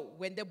 So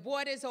when the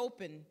borders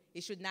open,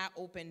 it should not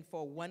open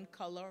for one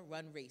color,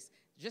 one race.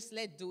 Just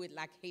let's do it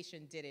like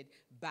Haitian did it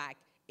back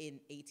in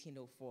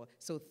 1804.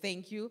 So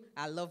thank you.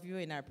 I love you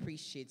and I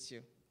appreciate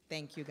you.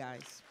 Thank you,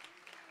 guys.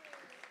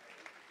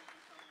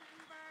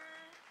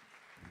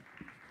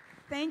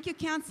 Thank you,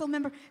 council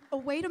member. Oh,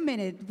 wait a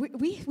minute.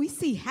 We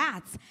see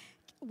hats.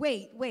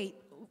 Wait.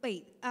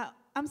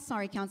 I'm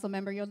sorry, council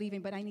member, you're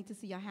leaving, but I need to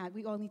see your hat.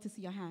 We all need to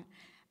see your hat.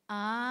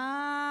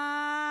 Ah,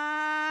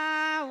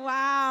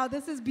 wow,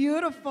 this is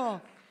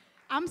beautiful.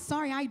 I'm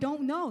sorry, I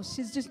don't know.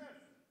 She's just,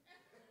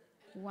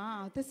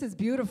 wow, this is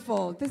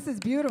beautiful. This is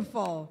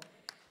beautiful.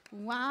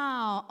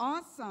 Wow,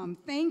 awesome.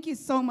 Thank you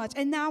so much.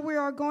 And now we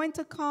are going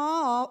to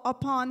call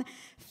upon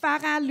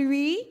Farah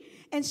Louis,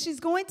 and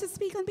she's going to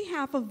speak on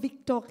behalf of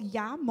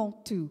Victoria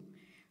Montu.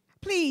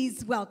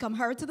 Please welcome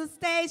her to the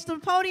stage, to the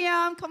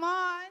podium. Come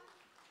on.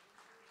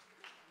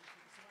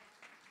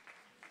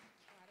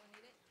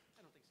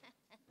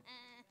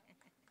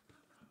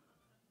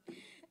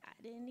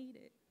 I didn't need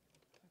it.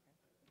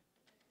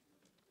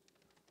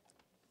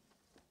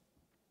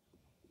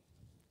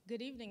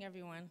 Good evening,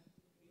 everyone.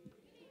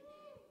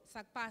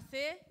 Sak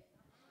passe?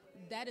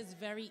 That is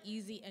very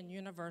easy and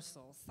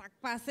universal. Sak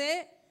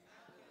passe?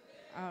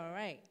 All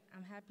right.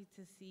 I'm happy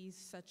to see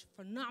such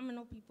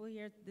phenomenal people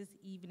here this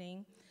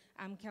evening.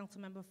 I'm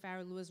Councilmember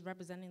Farah Lewis,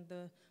 representing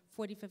the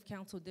 45th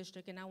Council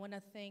District, and I want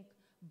to thank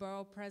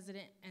Borough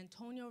President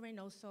Antonio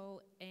Reynoso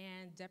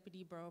and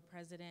Deputy Borough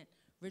President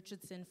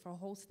Richardson for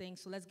hosting.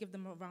 So let's give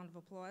them a round of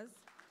applause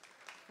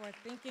for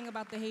thinking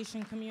about the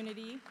Haitian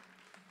community.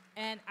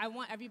 And I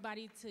want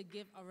everybody to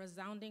give a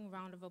resounding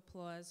round of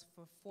applause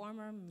for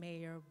former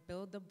Mayor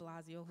Bill de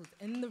Blasio, who's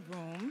in the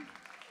room.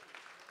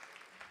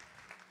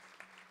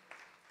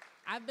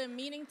 I've been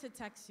meaning to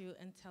text you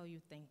and tell you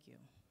thank you.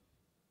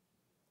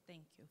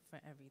 Thank you for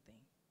everything.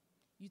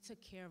 You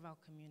took care of our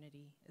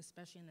community,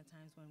 especially in the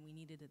times when we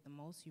needed it the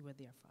most. You were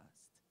there for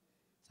us.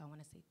 So I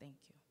want to say thank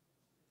you.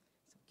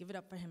 So give it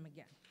up for him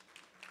again.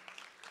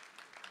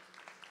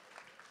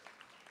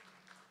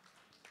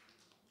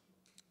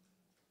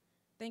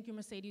 Thank you,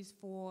 Mercedes,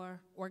 for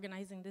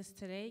organizing this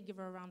today. Give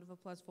her a round of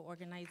applause for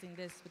organizing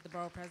this with the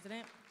Borough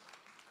President.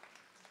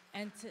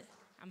 And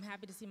I'm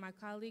happy to see my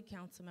colleague,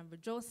 Councilmember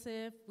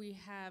Joseph. We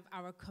have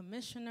our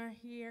commissioner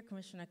here,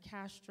 Commissioner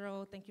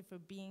Castro. Thank you for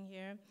being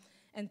here.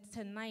 And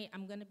tonight,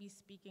 I'm going to be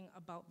speaking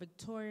about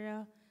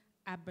Victoria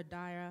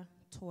Abadiah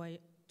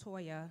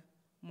Toya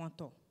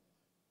Monto.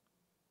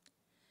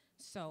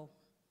 So,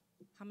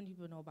 how many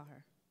people know about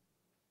her?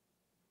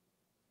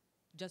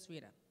 Just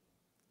read it.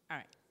 All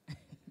right.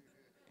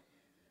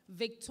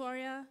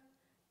 Victoria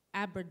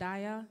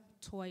Abadiah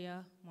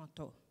Toya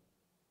Monto.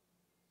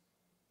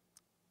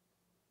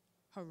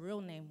 Her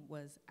real name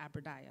was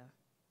Abradiah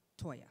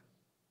Toya.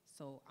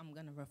 So I'm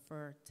going to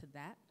refer to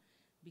that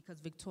because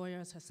Victoria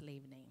is her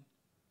slave name.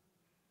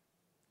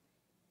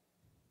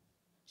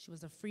 She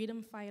was a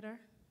freedom fighter.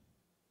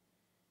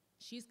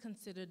 She's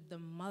considered the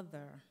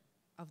mother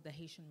of the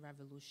Haitian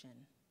Revolution.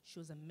 She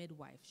was a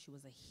midwife. She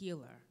was a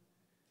healer.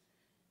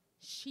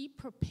 She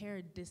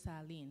prepared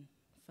Dessalines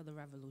for the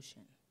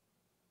revolution.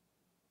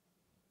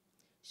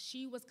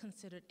 She was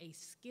considered a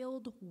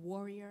skilled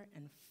warrior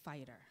and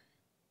fighter.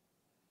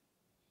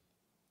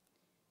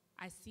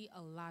 I see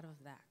a lot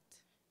of that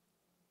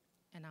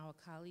in our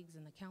colleagues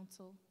in the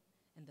council,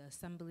 in the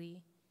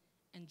assembly,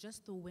 and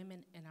just the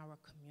women in our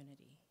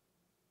community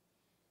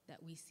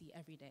that we see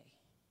every day.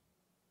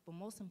 But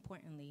most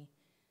importantly,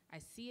 I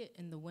see it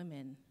in the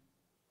women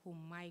who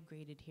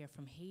migrated here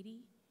from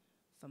Haiti,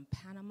 from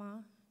Panama,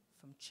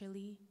 from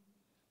Chile,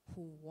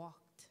 who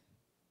walked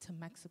to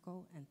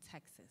Mexico and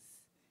Texas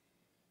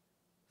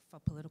for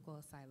political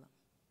asylum,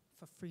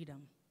 for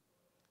freedom,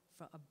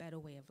 for a better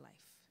way of life.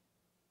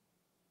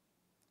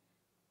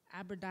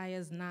 Abradiah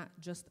is not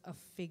just a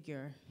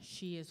figure,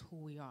 she is who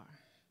we are.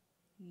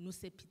 Nous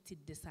c'est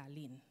petite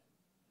Dessalines.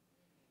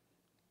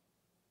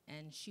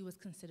 And she was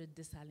considered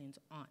Dessalines'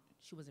 aunt.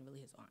 She wasn't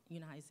really his aunt.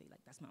 You know how you say, like,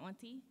 that's my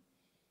auntie?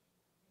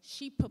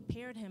 She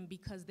prepared him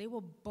because they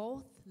were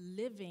both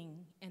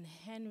living in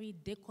Henry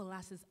de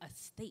Colas's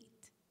estate.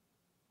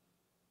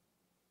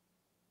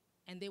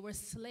 And they were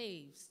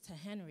slaves to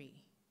Henry.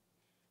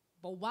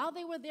 But while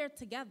they were there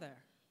together,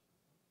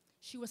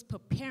 she was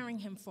preparing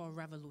him for a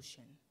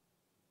revolution,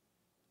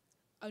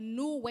 a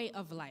new way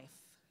of life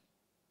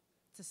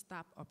to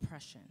stop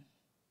oppression.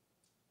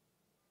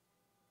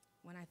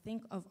 When I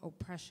think of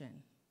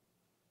oppression,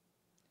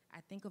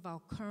 I think of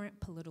our current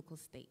political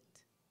state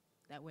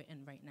that we're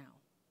in right now.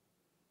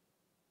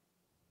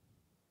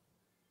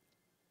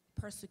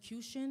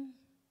 Persecution,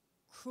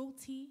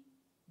 cruelty,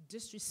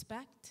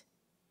 disrespect,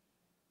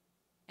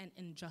 and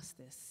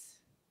injustice.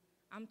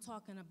 I'm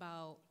talking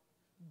about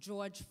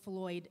George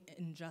Floyd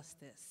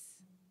injustice.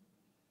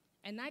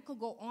 And I could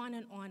go on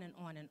and on and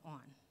on and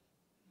on.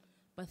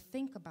 But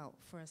think about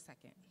for a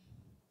second.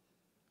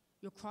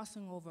 You're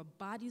crossing over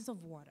bodies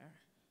of water,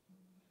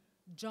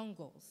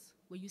 jungles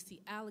where you see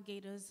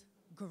alligators,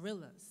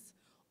 gorillas,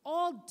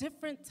 all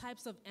different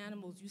types of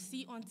animals you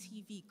see on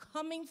TV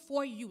coming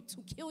for you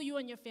to kill you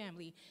and your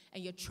family,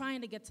 and you're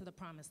trying to get to the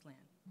promised land.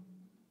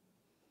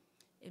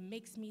 It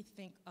makes me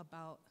think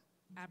about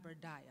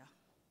Abradiah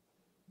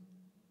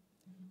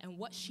and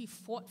what she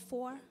fought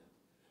for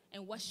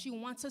and what she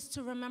wants us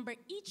to remember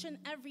each and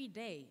every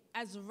day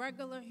as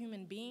regular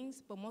human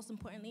beings, but most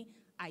importantly,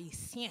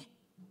 Haitian.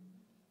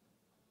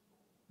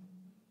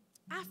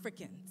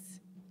 Africans,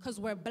 because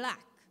we're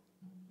black.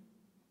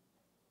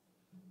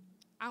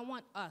 I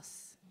want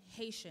us,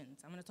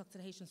 Haitians, I'm gonna talk to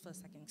the Haitians for a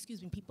second.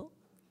 Excuse me, people.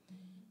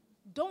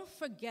 Don't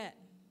forget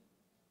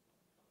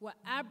what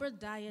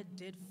Abradiah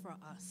did for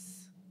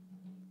us.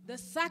 The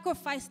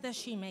sacrifice that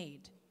she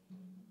made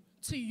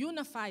to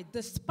unify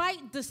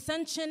despite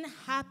dissension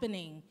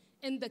happening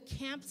in the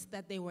camps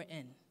that they were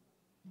in.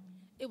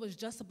 It was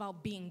just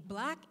about being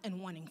black and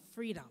wanting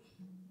freedom.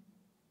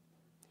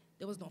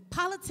 There was no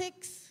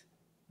politics.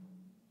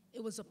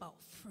 It was about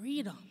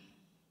freedom.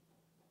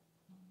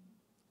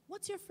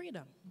 What's your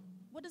freedom?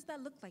 What does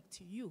that look like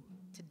to you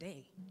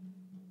today?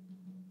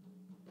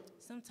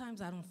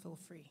 Sometimes I don't feel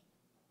free.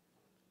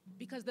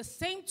 Because the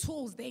same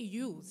tools they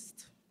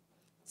used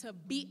to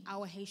beat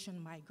our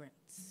Haitian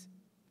migrants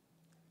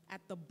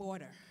at the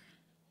border,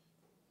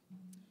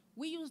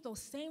 we use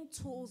those same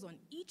tools on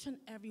each and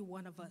every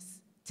one of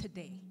us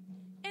today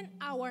in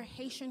our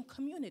Haitian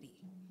community.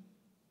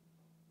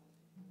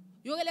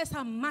 Yo les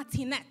a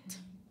matinette.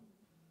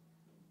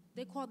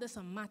 They call this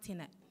a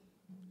matinette.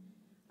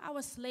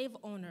 Our slave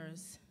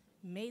owners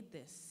made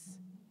this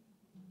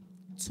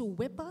to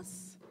whip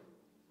us,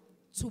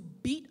 to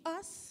beat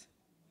us,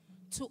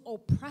 to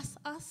oppress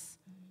us,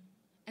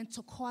 and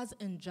to cause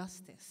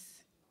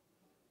injustice.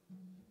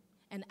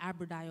 And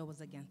Abradiah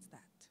was against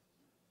that.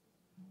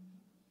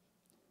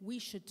 We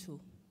should too.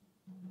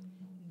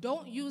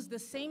 Don't use the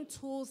same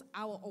tools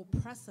our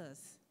oppressors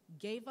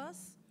gave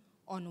us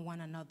on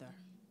one another.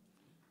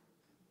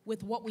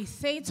 With what we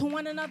say to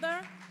one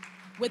another,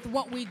 with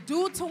what we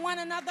do to one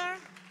another,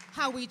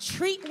 how we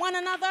treat one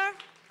another.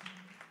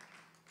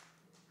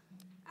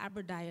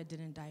 Abradiah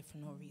didn't die for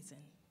no reason.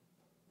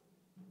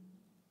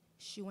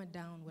 She went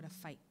down with a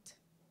fight.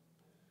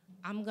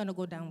 I'm gonna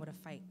go down with a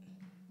fight.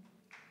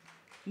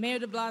 Mayor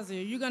de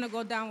Blasio, you're gonna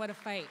go down with a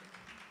fight.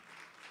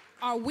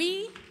 Are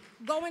we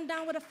going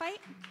down with a fight?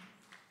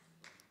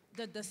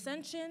 The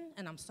dissension,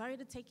 and I'm sorry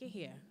to take it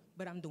here,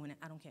 but I'm doing it,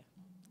 I don't care.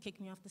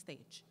 Kick me off the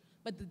stage.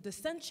 But the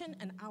dissension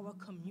in our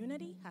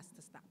community has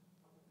to stop.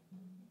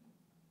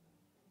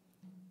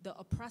 The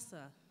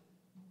oppressor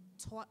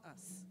taught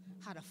us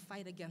how to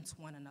fight against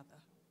one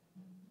another.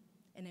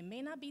 And it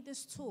may not be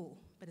this tool,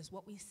 but it's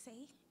what we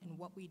say and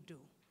what we do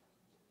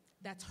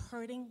that's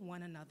hurting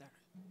one another.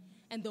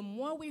 And the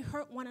more we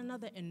hurt one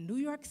another in New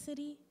York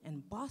City,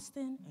 in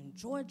Boston, in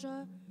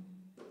Georgia,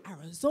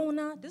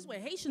 Arizona. This is where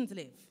Haitians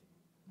live.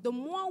 The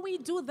more we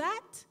do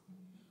that,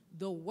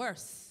 the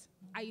worse.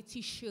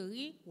 Haiti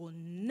chérie will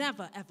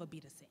never, ever be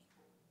the same.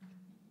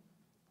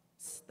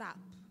 Stop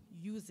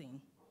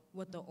using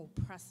what the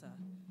oppressor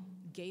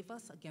gave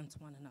us against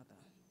one another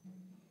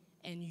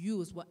and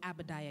use what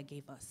Abadiah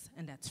gave us,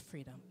 and that's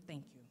freedom.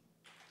 Thank you.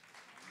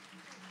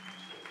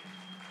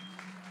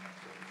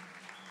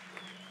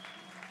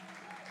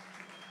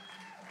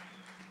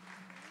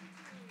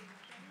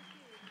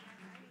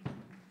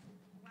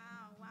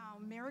 Wow,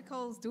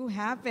 miracles do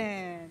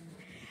happen.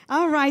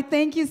 All right,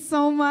 thank you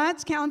so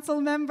much, council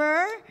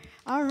member.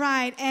 All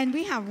right, and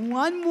we have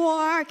one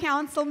more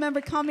council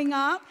member coming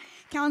up,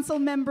 Council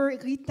Member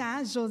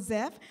Rita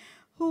Joseph,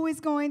 who is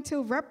going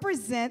to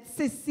represent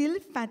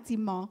Cécile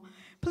Fatima.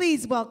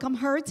 Please welcome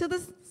her to the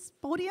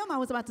podium. I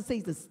was about to say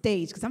the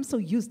stage, because I'm so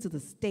used to the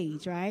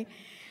stage, right?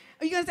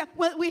 Are you going to say,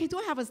 well, we do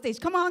have a stage.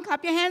 Come on,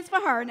 clap your hands for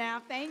her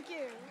now. Thank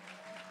you.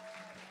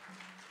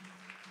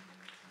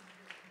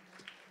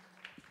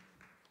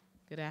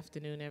 Good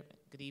afternoon,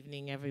 good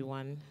evening,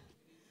 everyone.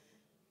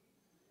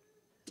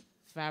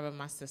 Farah,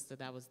 my sister,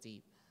 that was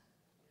deep.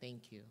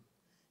 Thank you.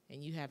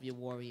 And you have your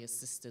warrior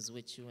sisters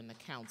with you in the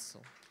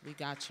council. We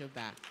got your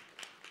back.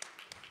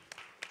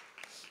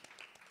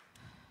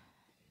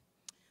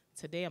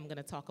 Today I'm going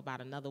to talk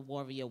about another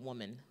warrior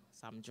woman.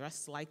 So I'm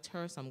dressed like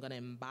her, so I'm going to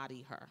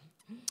embody her.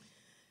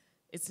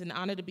 It's an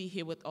honor to be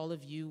here with all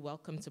of you.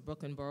 Welcome to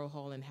Brooklyn Borough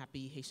Hall and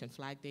happy Haitian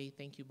Flag Day.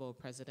 Thank you, Borough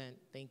President.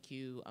 Thank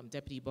you,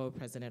 Deputy Borough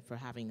President, for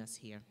having us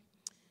here.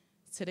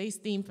 Today's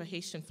theme for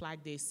Haitian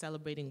Flag Day is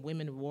celebrating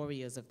women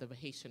warriors of the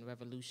Haitian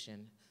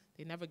Revolution.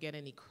 They never get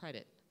any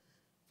credit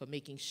for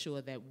making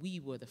sure that we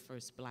were the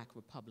first Black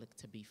republic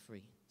to be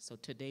free. So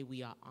today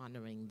we are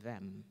honoring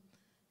them.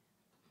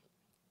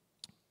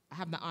 I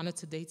have the honor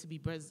today to be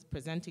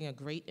presenting a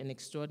great and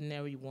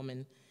extraordinary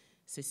woman,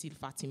 Cécile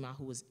Fatima,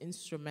 who was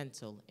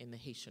instrumental in the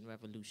Haitian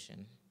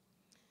Revolution.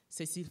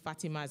 Cécile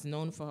Fatima is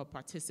known for her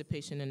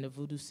participation in the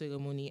voodoo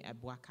ceremony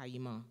at Bois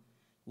Caïman,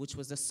 which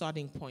was the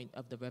starting point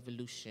of the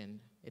revolution.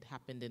 It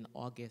happened in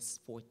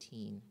August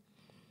 14.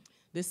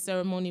 This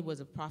ceremony was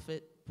a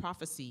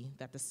prophecy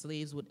that the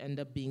slaves would end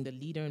up being the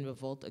leader in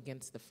revolt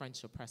against the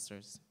French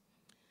oppressors.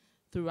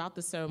 Throughout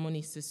the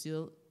ceremony,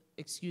 Cécile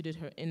exuded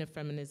her inner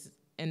feminist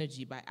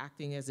energy by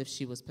acting as if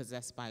she was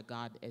possessed by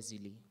God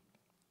Ezili.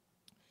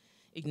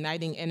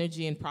 Igniting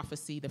energy and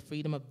prophecy, the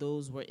freedom of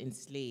those who were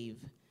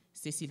enslaved,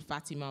 Cécile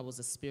Fatima was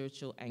a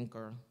spiritual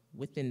anchor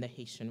within the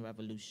Haitian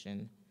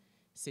Revolution.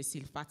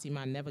 Cécile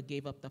Fatima never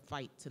gave up the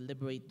fight to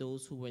liberate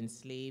those who were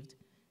enslaved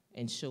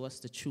and show us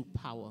the true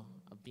power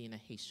of being a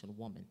Haitian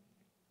woman.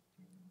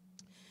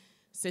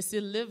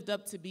 Cécile lived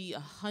up to be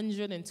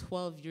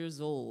 112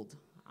 years old.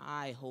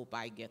 I hope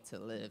I get to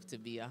live to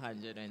be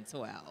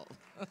 112.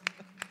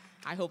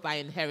 I hope I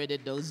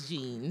inherited those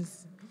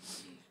genes.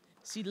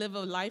 She lived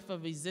a life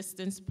of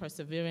resistance,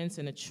 perseverance,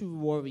 and a true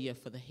warrior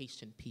for the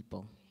Haitian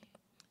people.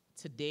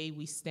 Today,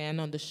 we stand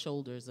on the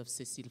shoulders of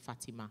Cécile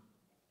Fatima,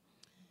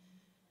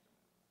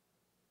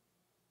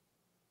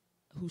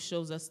 who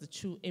shows us the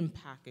true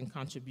impact and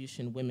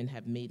contribution women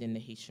have made in the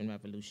Haitian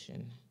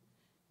Revolution.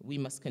 We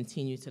must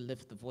continue to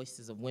lift the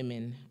voices of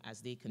women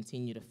as they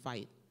continue to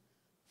fight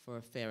for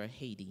a fairer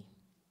Haiti.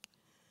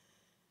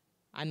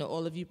 I know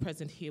all of you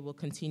present here will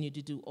continue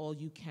to do all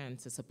you can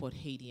to support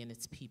Haiti and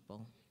its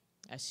people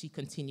as she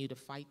continues to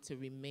fight to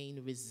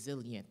remain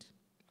resilient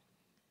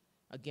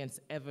against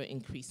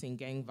ever-increasing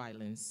gang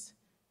violence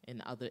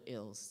and other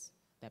ills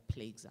that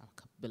plagues our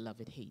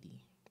beloved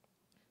Haiti.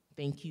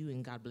 Thank you,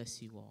 and God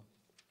bless you all.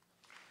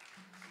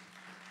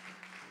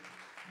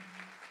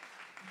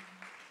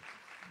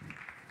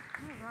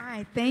 All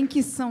right, thank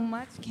you so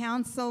much,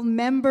 Council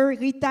Member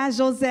Rita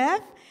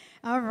Joseph.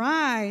 All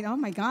right, oh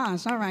my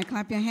gosh, all right,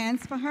 clap your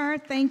hands for her.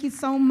 Thank you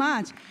so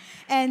much.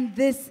 And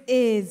this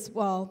is,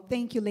 well,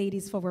 thank you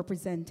ladies for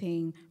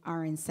representing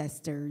our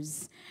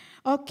ancestors.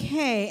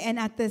 Okay, and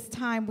at this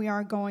time we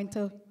are going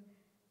to,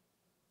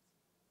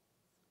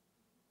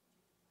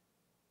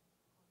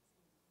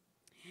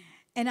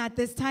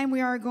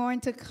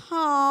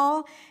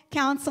 call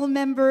Council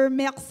Member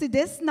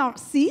Mercedes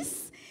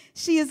Narcisse.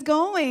 She is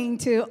going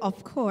to,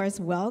 of course,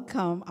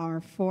 welcome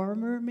our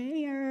former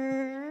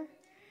mayor.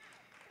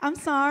 I'm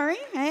sorry,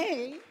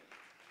 hey.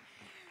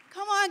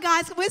 Come on,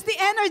 guys, where's the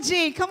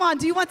energy? Come on,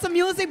 do you want some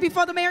music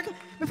before the mayor,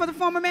 before the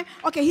former mayor?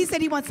 Okay, he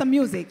said he wants some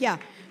music, yeah.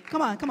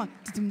 Come on, come on.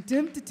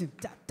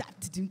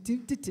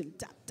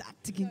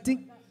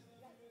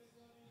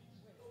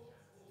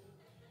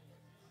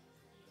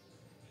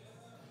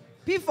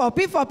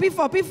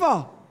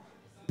 P4.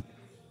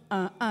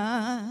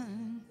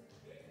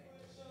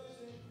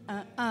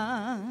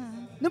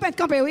 Nous pas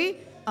camper, oui?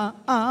 Come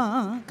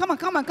on. Camper.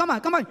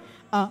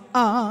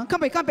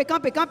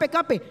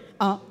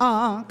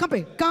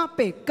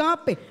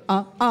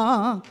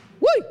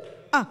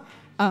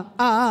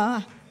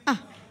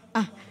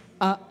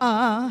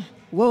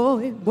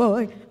 Oui.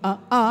 Boy.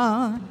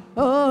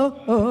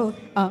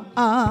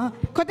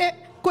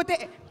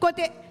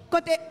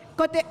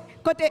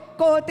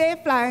 Côté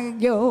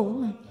flag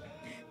yo.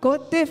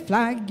 Côté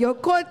flag yo,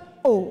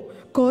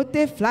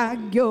 côté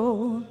flag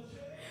yo.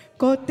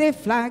 Côté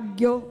flag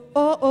yo,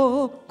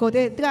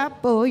 côté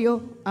drapeau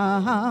yo.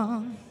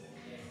 Ah.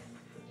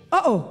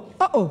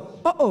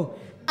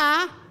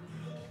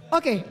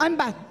 OK, I'm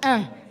back.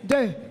 1,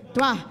 2, 3,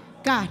 4.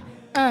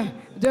 1,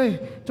 2,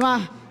 3, 4.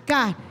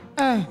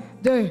 1,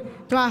 2,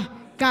 3,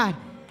 4.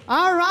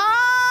 All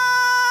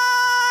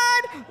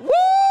right. Woo!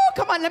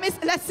 Come on,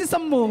 let's see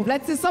some move.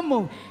 Let's see some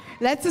move.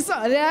 Let's see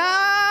some.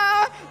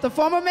 Yeah. The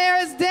former mayor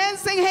is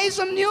dancing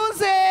Haitian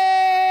music.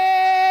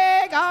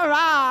 All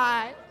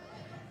right.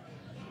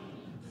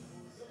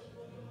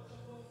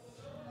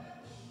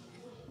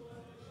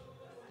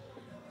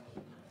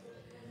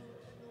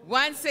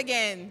 Once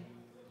again,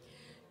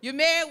 you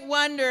may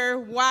wonder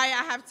why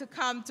I have to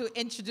come to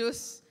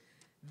introduce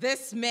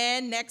this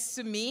man next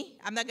to me.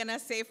 I'm not going to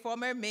say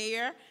former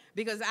mayor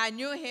because I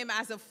knew him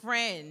as a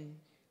friend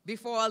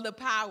before all the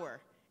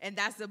power, and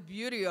that's the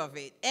beauty of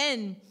it.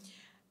 And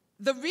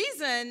the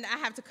reason I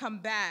have to come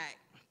back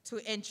to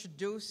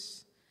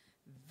introduce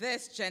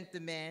this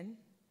gentleman,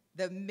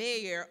 the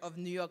mayor of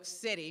New York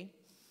City,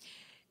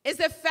 is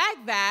the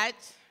fact that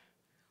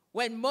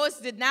when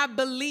most did not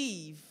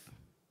believe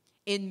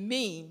in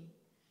me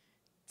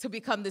to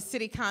become the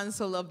city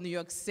council of New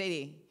York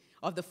City,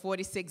 of the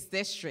 46th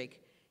district,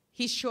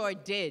 he sure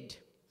did.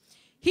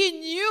 He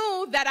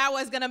knew that I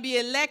was going to be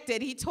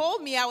elected. He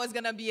told me I was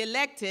going to be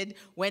elected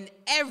when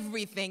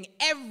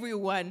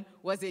everyone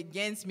was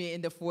against me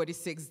in the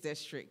 46th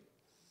district.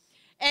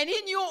 And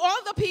he knew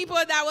all the people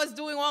that was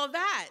doing all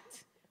that.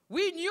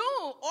 We knew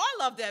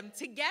all of them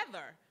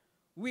together.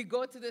 We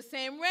go to the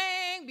same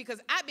ring because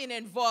I've been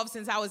involved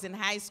since I was in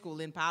high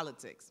school in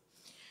politics.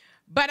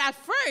 But at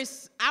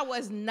first, I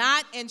was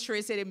not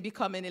interested in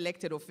becoming an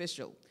elected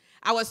official.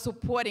 I was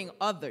supporting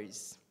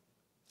others.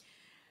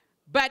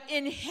 But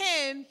in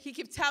him, he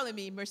kept telling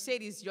me,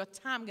 Mercedes, your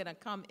time gonna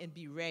come and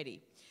be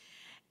ready.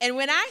 And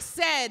when I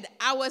said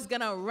I was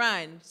gonna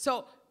run,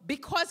 so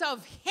because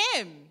of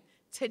him,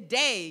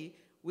 today,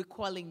 we're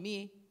calling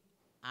me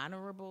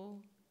honorable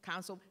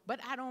council, but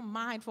I don't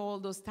mind for all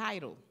those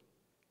titles.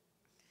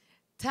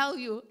 Tell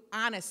you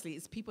honestly,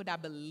 it's people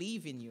that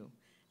believe in you,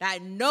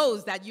 that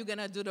knows that you're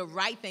gonna do the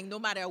right thing, no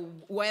matter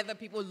whether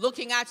people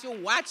looking at you,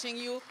 watching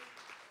you.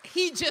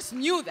 He just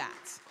knew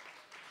that.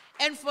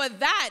 And for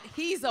that,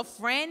 he's a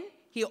friend.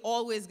 He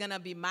always gonna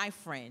be my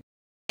friend.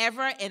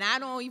 Ever, and I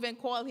don't even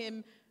call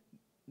him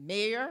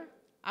mayor.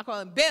 I call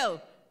him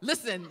Bill.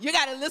 Listen, you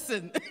gotta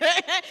listen.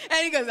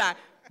 And he goes,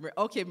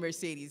 okay,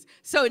 Mercedes.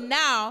 So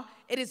now,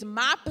 it is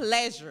my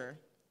pleasure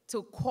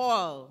to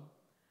call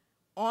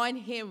on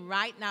him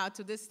right now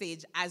to the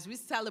stage as we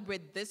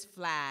celebrate this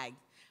flag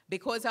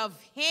because of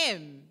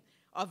him,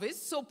 of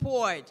his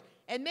support,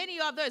 and many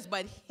others,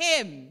 but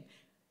him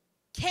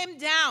came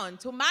down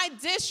to my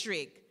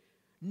district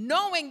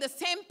knowing the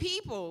same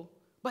people,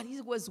 but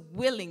he was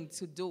willing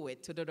to do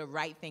it, to do the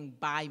right thing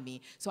by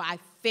me. So I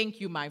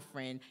thank you, my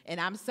friend, and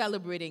I'm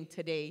celebrating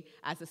today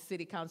as a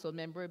city council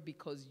member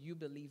because you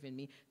believe in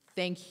me.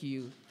 Thank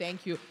you,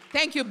 thank you.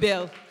 Thank you,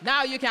 Bill.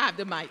 Now you can have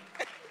the mic.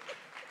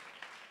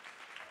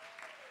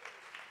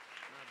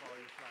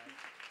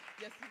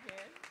 Yes, you can.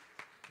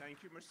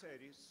 Thank you,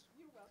 Mercedes.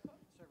 You're welcome.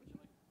 Sir, would you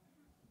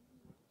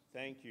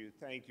like?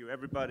 Thank you,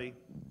 everybody.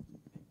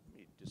 Let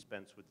me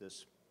dispense with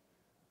this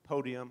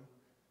podium.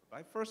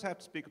 I first have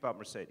to speak about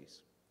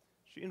Mercedes.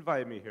 She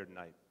invited me here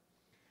tonight.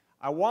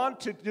 I want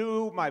to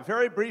do my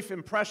very brief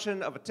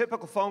impression of a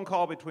typical phone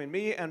call between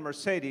me and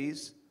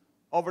Mercedes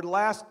over the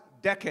last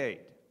decade.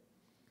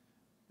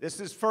 This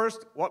is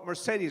first what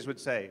Mercedes would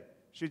say.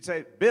 She'd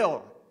say,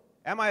 Bill,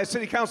 am I a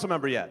city council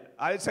member yet?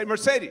 I'd say,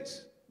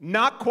 Mercedes,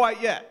 not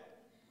quite yet.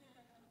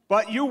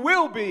 But you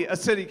will be a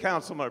city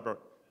council member.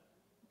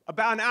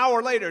 About an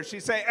hour later,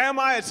 she'd say, am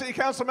I a city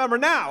council member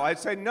now? I'd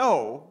say,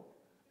 no,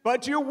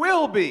 but you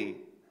will be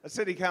a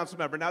city council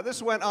member. Now,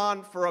 this went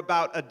on for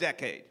about a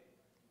decade.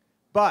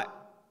 But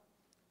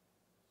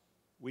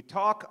we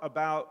talk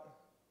about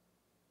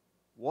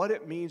what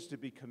it means to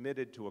be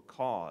committed to a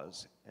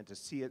cause and to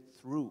see it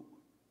through.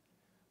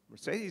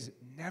 Mercedes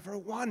never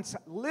once,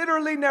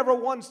 literally never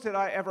once did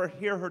I ever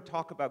hear her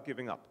talk about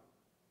giving up.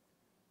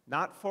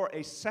 Not for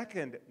a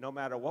second, no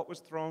matter what was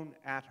thrown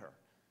at her.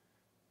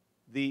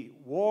 The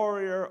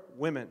warrior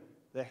women,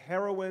 the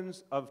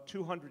heroines of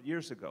 200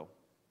 years ago,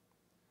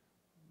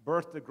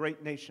 birthed a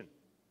great nation.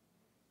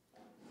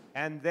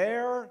 And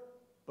their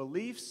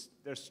beliefs,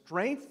 their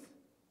strength,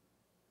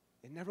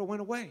 it never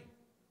went away.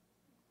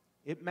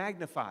 It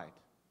magnified.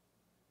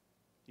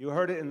 You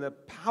heard it in the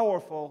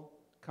powerful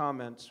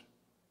comments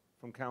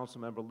from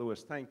Councilmember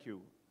Lewis. Thank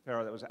you,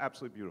 Farrah. That was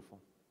absolutely beautiful.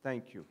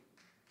 Thank you.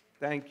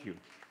 Thank you.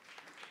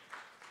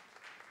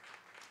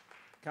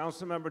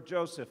 Councilmember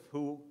Joseph,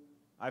 who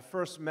I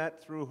first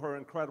met through her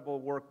incredible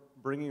work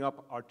bringing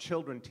up our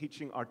children,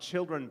 teaching our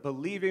children,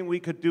 believing we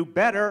could do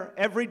better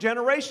every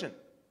generation.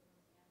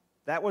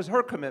 That was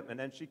her commitment,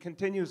 and she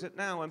continues it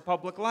now in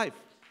public life.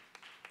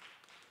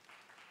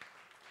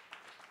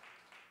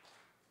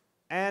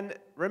 And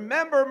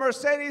remember,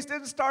 Mercedes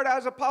didn't start out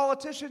as a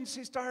politician.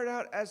 She started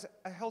out as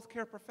a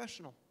healthcare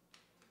professional.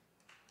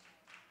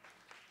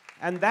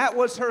 And that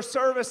was her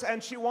service,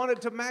 and she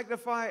wanted to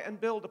magnify and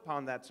build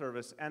upon that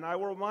service. And I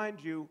will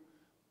remind you,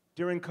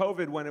 during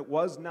COVID, when it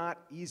was not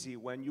easy,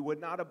 when you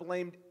would not have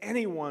blamed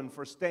anyone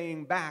for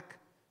staying back,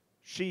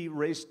 she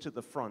raced to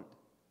the front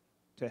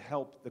to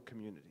help the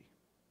community.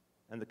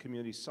 And the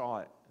community saw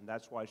it, and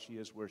that's why she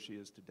is where she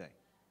is today.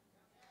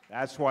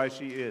 That's why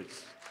she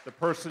is the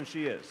person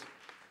she is.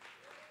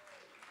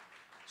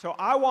 So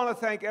I want to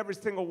thank every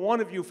single one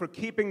of you for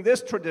keeping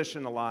this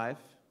tradition alive.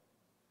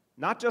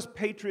 Not just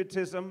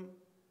patriotism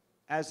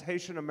as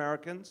Haitian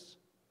Americans,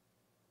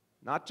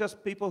 not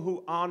just people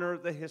who honor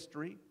the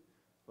history,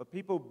 but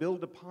people who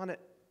build upon it,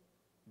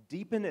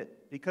 deepen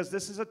it, because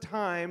this is a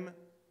time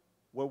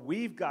where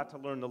we've got to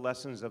learn the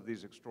lessons of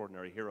these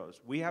extraordinary heroes.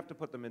 We have to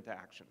put them into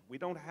action. We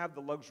don't have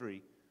the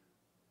luxury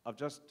of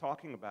just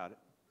talking about it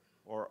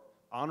or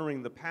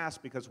honoring the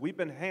past, because we've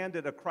been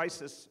handed a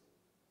crisis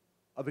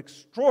of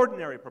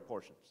extraordinary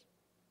proportions.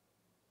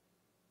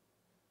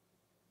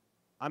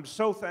 I'm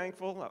so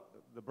thankful,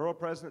 the Borough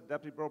President,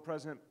 Deputy Borough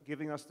President,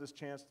 giving us this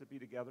chance to be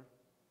together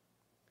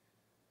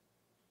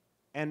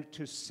and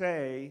to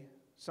say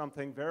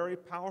something very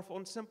powerful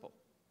and simple.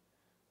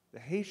 The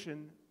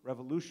Haitian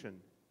Revolution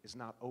is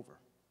not over.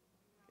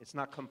 It's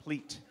not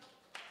complete.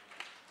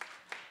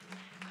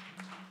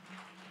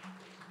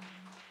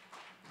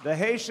 The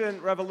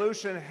Haitian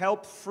Revolution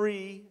helped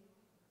free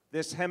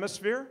this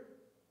hemisphere.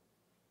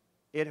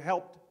 It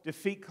helped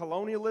defeat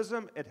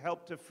colonialism. It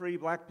helped to free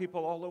black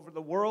people all over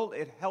the world.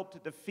 It helped to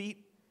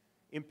defeat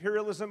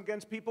imperialism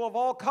against people of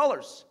all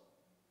colors.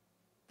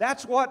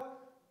 That's what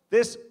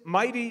this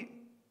mighty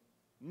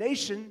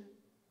nation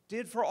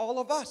did for all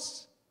of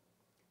us.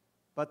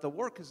 But the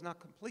work is not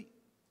complete.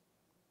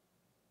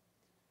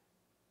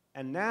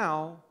 And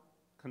now,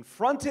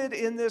 confronted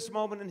in this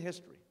moment in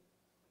history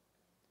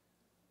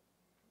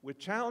with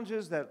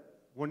challenges that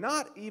were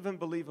not even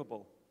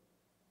believable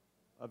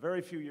a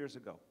very few years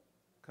ago,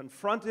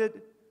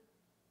 confronted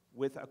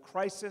with a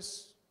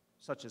crisis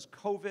such as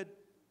COVID,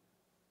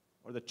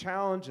 or the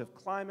challenge of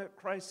climate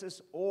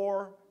crisis,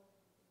 or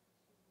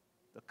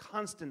the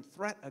constant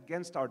threat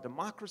against our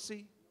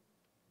democracy,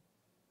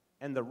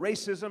 and the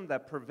racism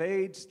that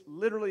pervades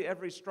literally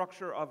every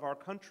structure of our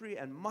country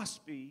and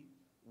must be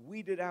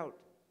weeded out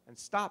and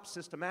stopped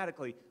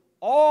systematically.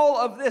 All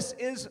of this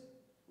is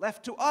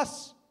left to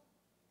us.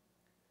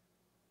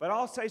 But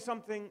I'll say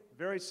something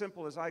very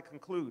simple as I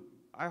conclude.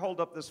 I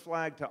hold up this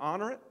flag to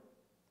honor it,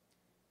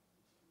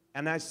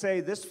 and I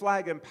say this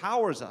flag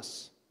empowers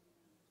us.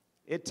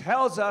 It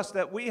tells us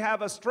that we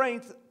have a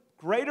strength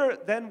greater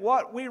than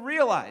what we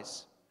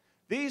realize.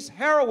 These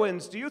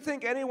heroines, do you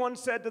think anyone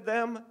said to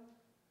them,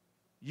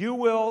 you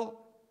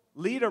will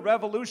lead a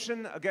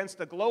revolution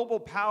against a global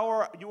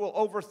power, you will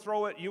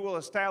overthrow it, you will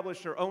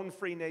establish your own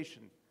free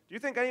nation? Do you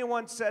think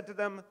anyone said to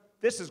them,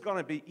 this is going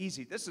to be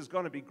easy, this is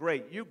going to be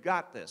great, you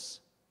got this?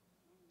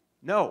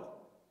 No.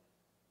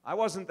 I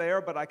wasn't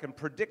there, but I can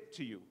predict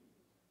to you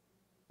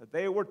that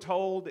they were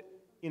told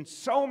in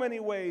so many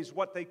ways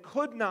what they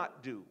could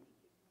not do,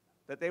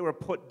 that they were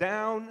put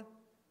down,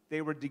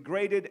 they were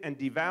degraded and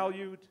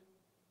devalued,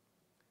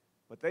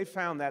 but they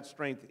found that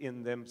strength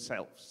in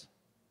themselves.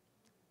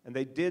 And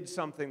they did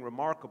something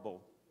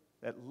remarkable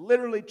that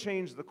literally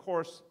changed the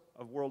course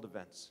of world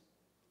events.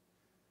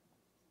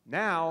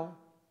 Now,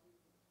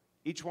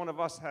 each one of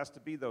us has to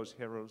be those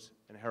heroes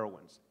and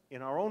heroines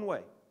in our own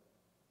way.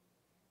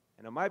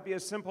 And it might be a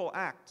simple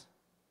act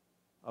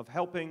of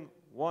helping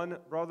one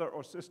brother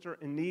or sister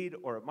in need,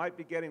 or it might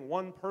be getting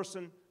one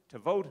person to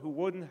vote who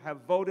wouldn't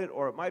have voted,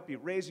 or it might be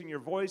raising your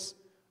voice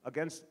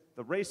against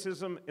the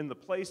racism in the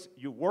place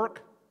you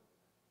work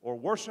or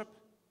worship.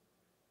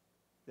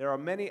 There are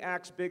many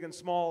acts, big and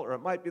small, or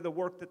it might be the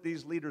work that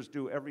these leaders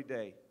do every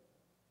day,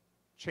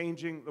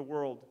 changing the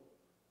world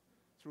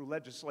through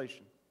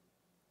legislation.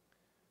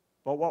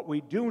 But what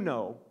we do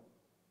know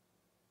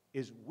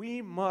is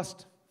we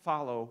must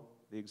follow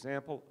the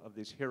example of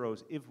these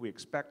heroes if we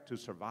expect to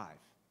survive.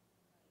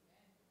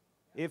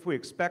 If we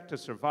expect to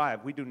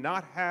survive, we do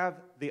not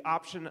have the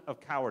option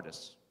of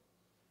cowardice.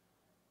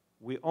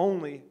 We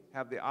only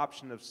have the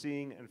option of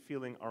seeing and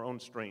feeling our own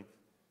strength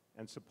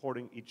and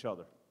supporting each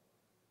other.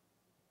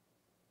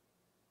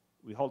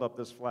 We hold up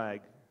this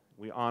flag,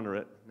 we honor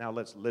it, now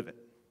let's live it.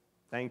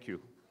 Thank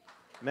you.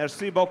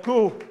 Merci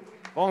beaucoup.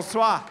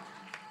 Bonsoir.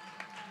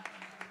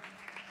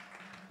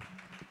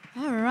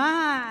 All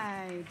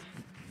right.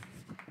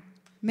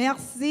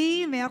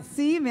 Merci,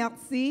 merci,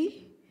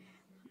 merci.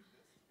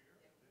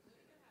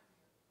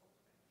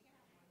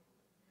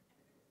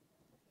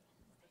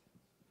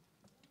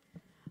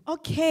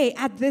 Okay,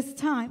 at this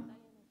time,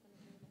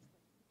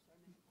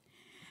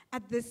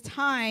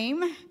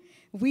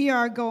 we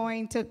are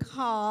going to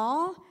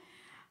call,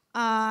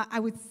 I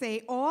would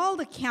say, all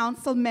the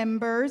council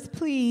members,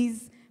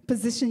 please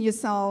position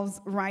yourselves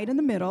right in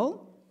the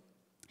middle.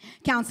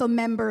 Council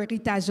Member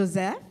Rita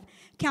Joseph,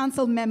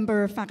 Council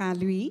Member Farah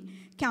Louis,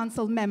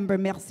 Council Member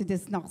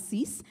Mercedes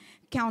Narcisse,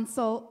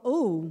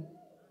 Council,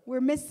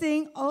 we're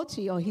missing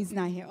Ochi. Oh, he's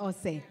not here. Oh,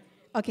 say.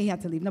 Okay, he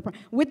had to leave. No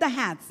problem. With the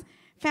hats.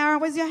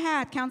 Farrah, where's your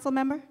hat, council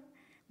member?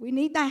 We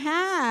need the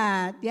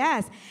hat.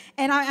 Yes.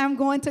 And I am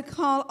going to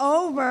call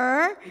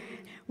over.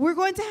 We're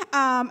going to,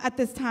 at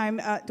this time,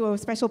 do a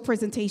special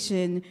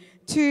presentation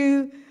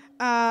to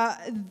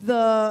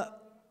the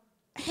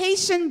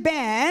Haitian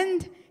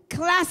band,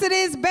 Class It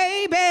Is,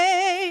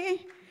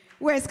 baby.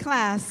 Where's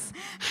Class?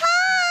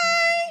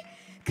 Hi,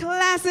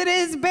 Class It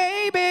Is,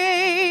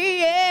 baby.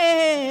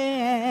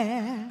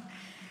 Yeah.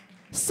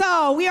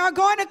 So we are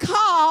going to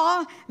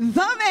call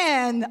the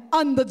man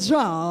on the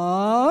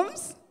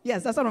drums.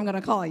 Yes, that's what I'm going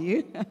to call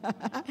you. The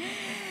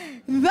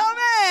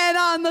man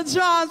on the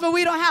drums, but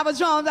we don't have a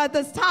drums at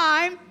this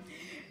time.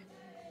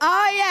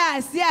 Oh,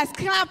 yes,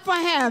 clap for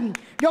him.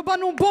 Yo,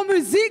 bon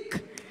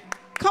musique.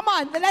 Come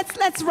on,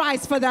 let's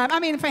rise for them. I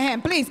mean, for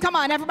him, please. Come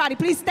on, everybody,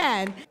 please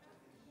stand.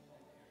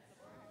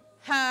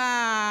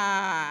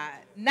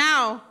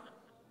 Now,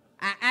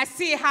 I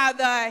see how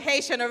the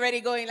Haitian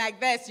already going like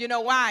this. You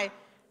know why?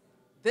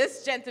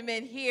 This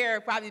gentleman here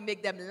probably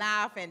make them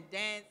laugh and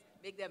dance,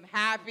 make them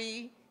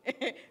happy,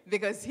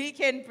 because he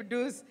can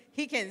produce,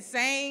 he can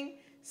sing.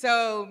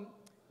 So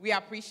we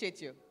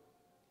appreciate you.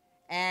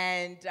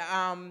 And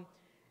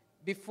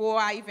before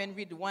I even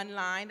read one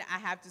line, I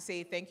have to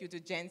say thank you to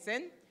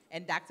Jensen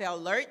and Dr.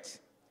 Alert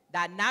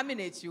that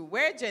nominates you.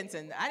 Where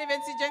Jensen? I didn't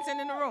even see Jensen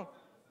in the room.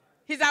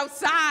 He's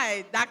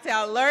outside, Dr.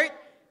 Alert,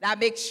 that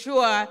makes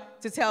sure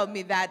to tell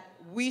me that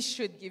we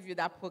should give you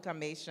that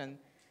proclamation.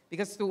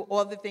 Because through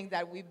all the things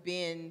that we've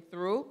been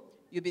through,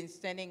 you've been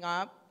standing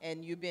up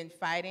and you've been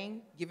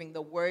fighting, giving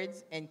the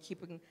words and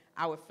keeping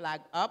our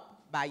flag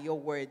up by your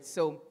words.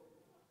 So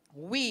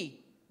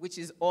we, which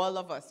is all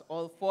of us,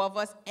 all four of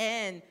us,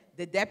 and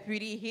the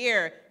deputy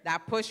here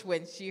that pushed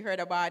when she heard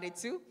about it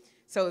too.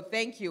 So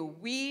thank you.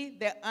 We,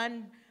 the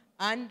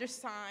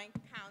undersigned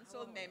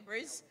council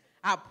members,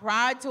 are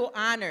proud to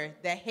honor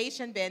the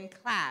Haitian band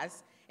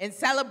class in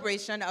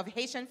celebration of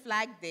Haitian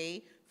Flag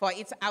Day for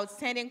its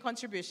outstanding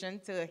contribution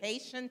to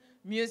Haitian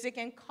music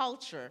and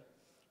culture.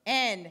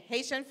 And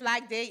Haitian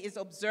Flag Day is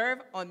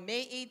observed on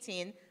May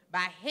 18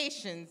 by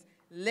Haitians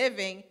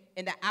living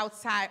in the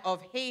outside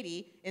of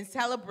Haiti in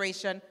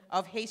celebration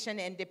of Haitian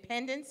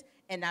independence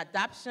and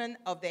adoption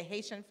of the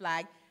Haitian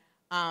flag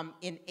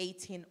in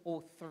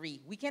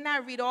 1803. We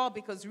cannot read all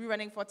because we're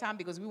running for time,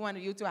 because we want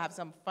you to have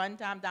some fun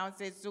time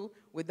downstairs too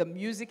with the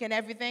music and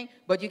everything,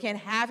 but you can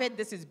have it.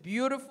 This is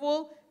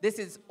beautiful. This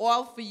is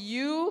all for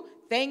you.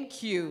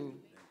 Thank you.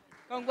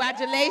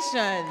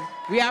 Congratulations.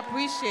 We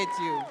appreciate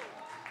you.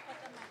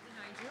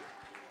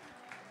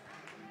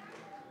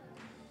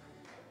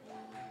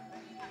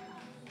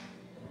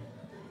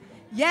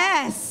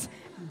 Yes.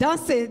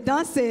 Danse,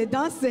 danse,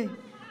 danse.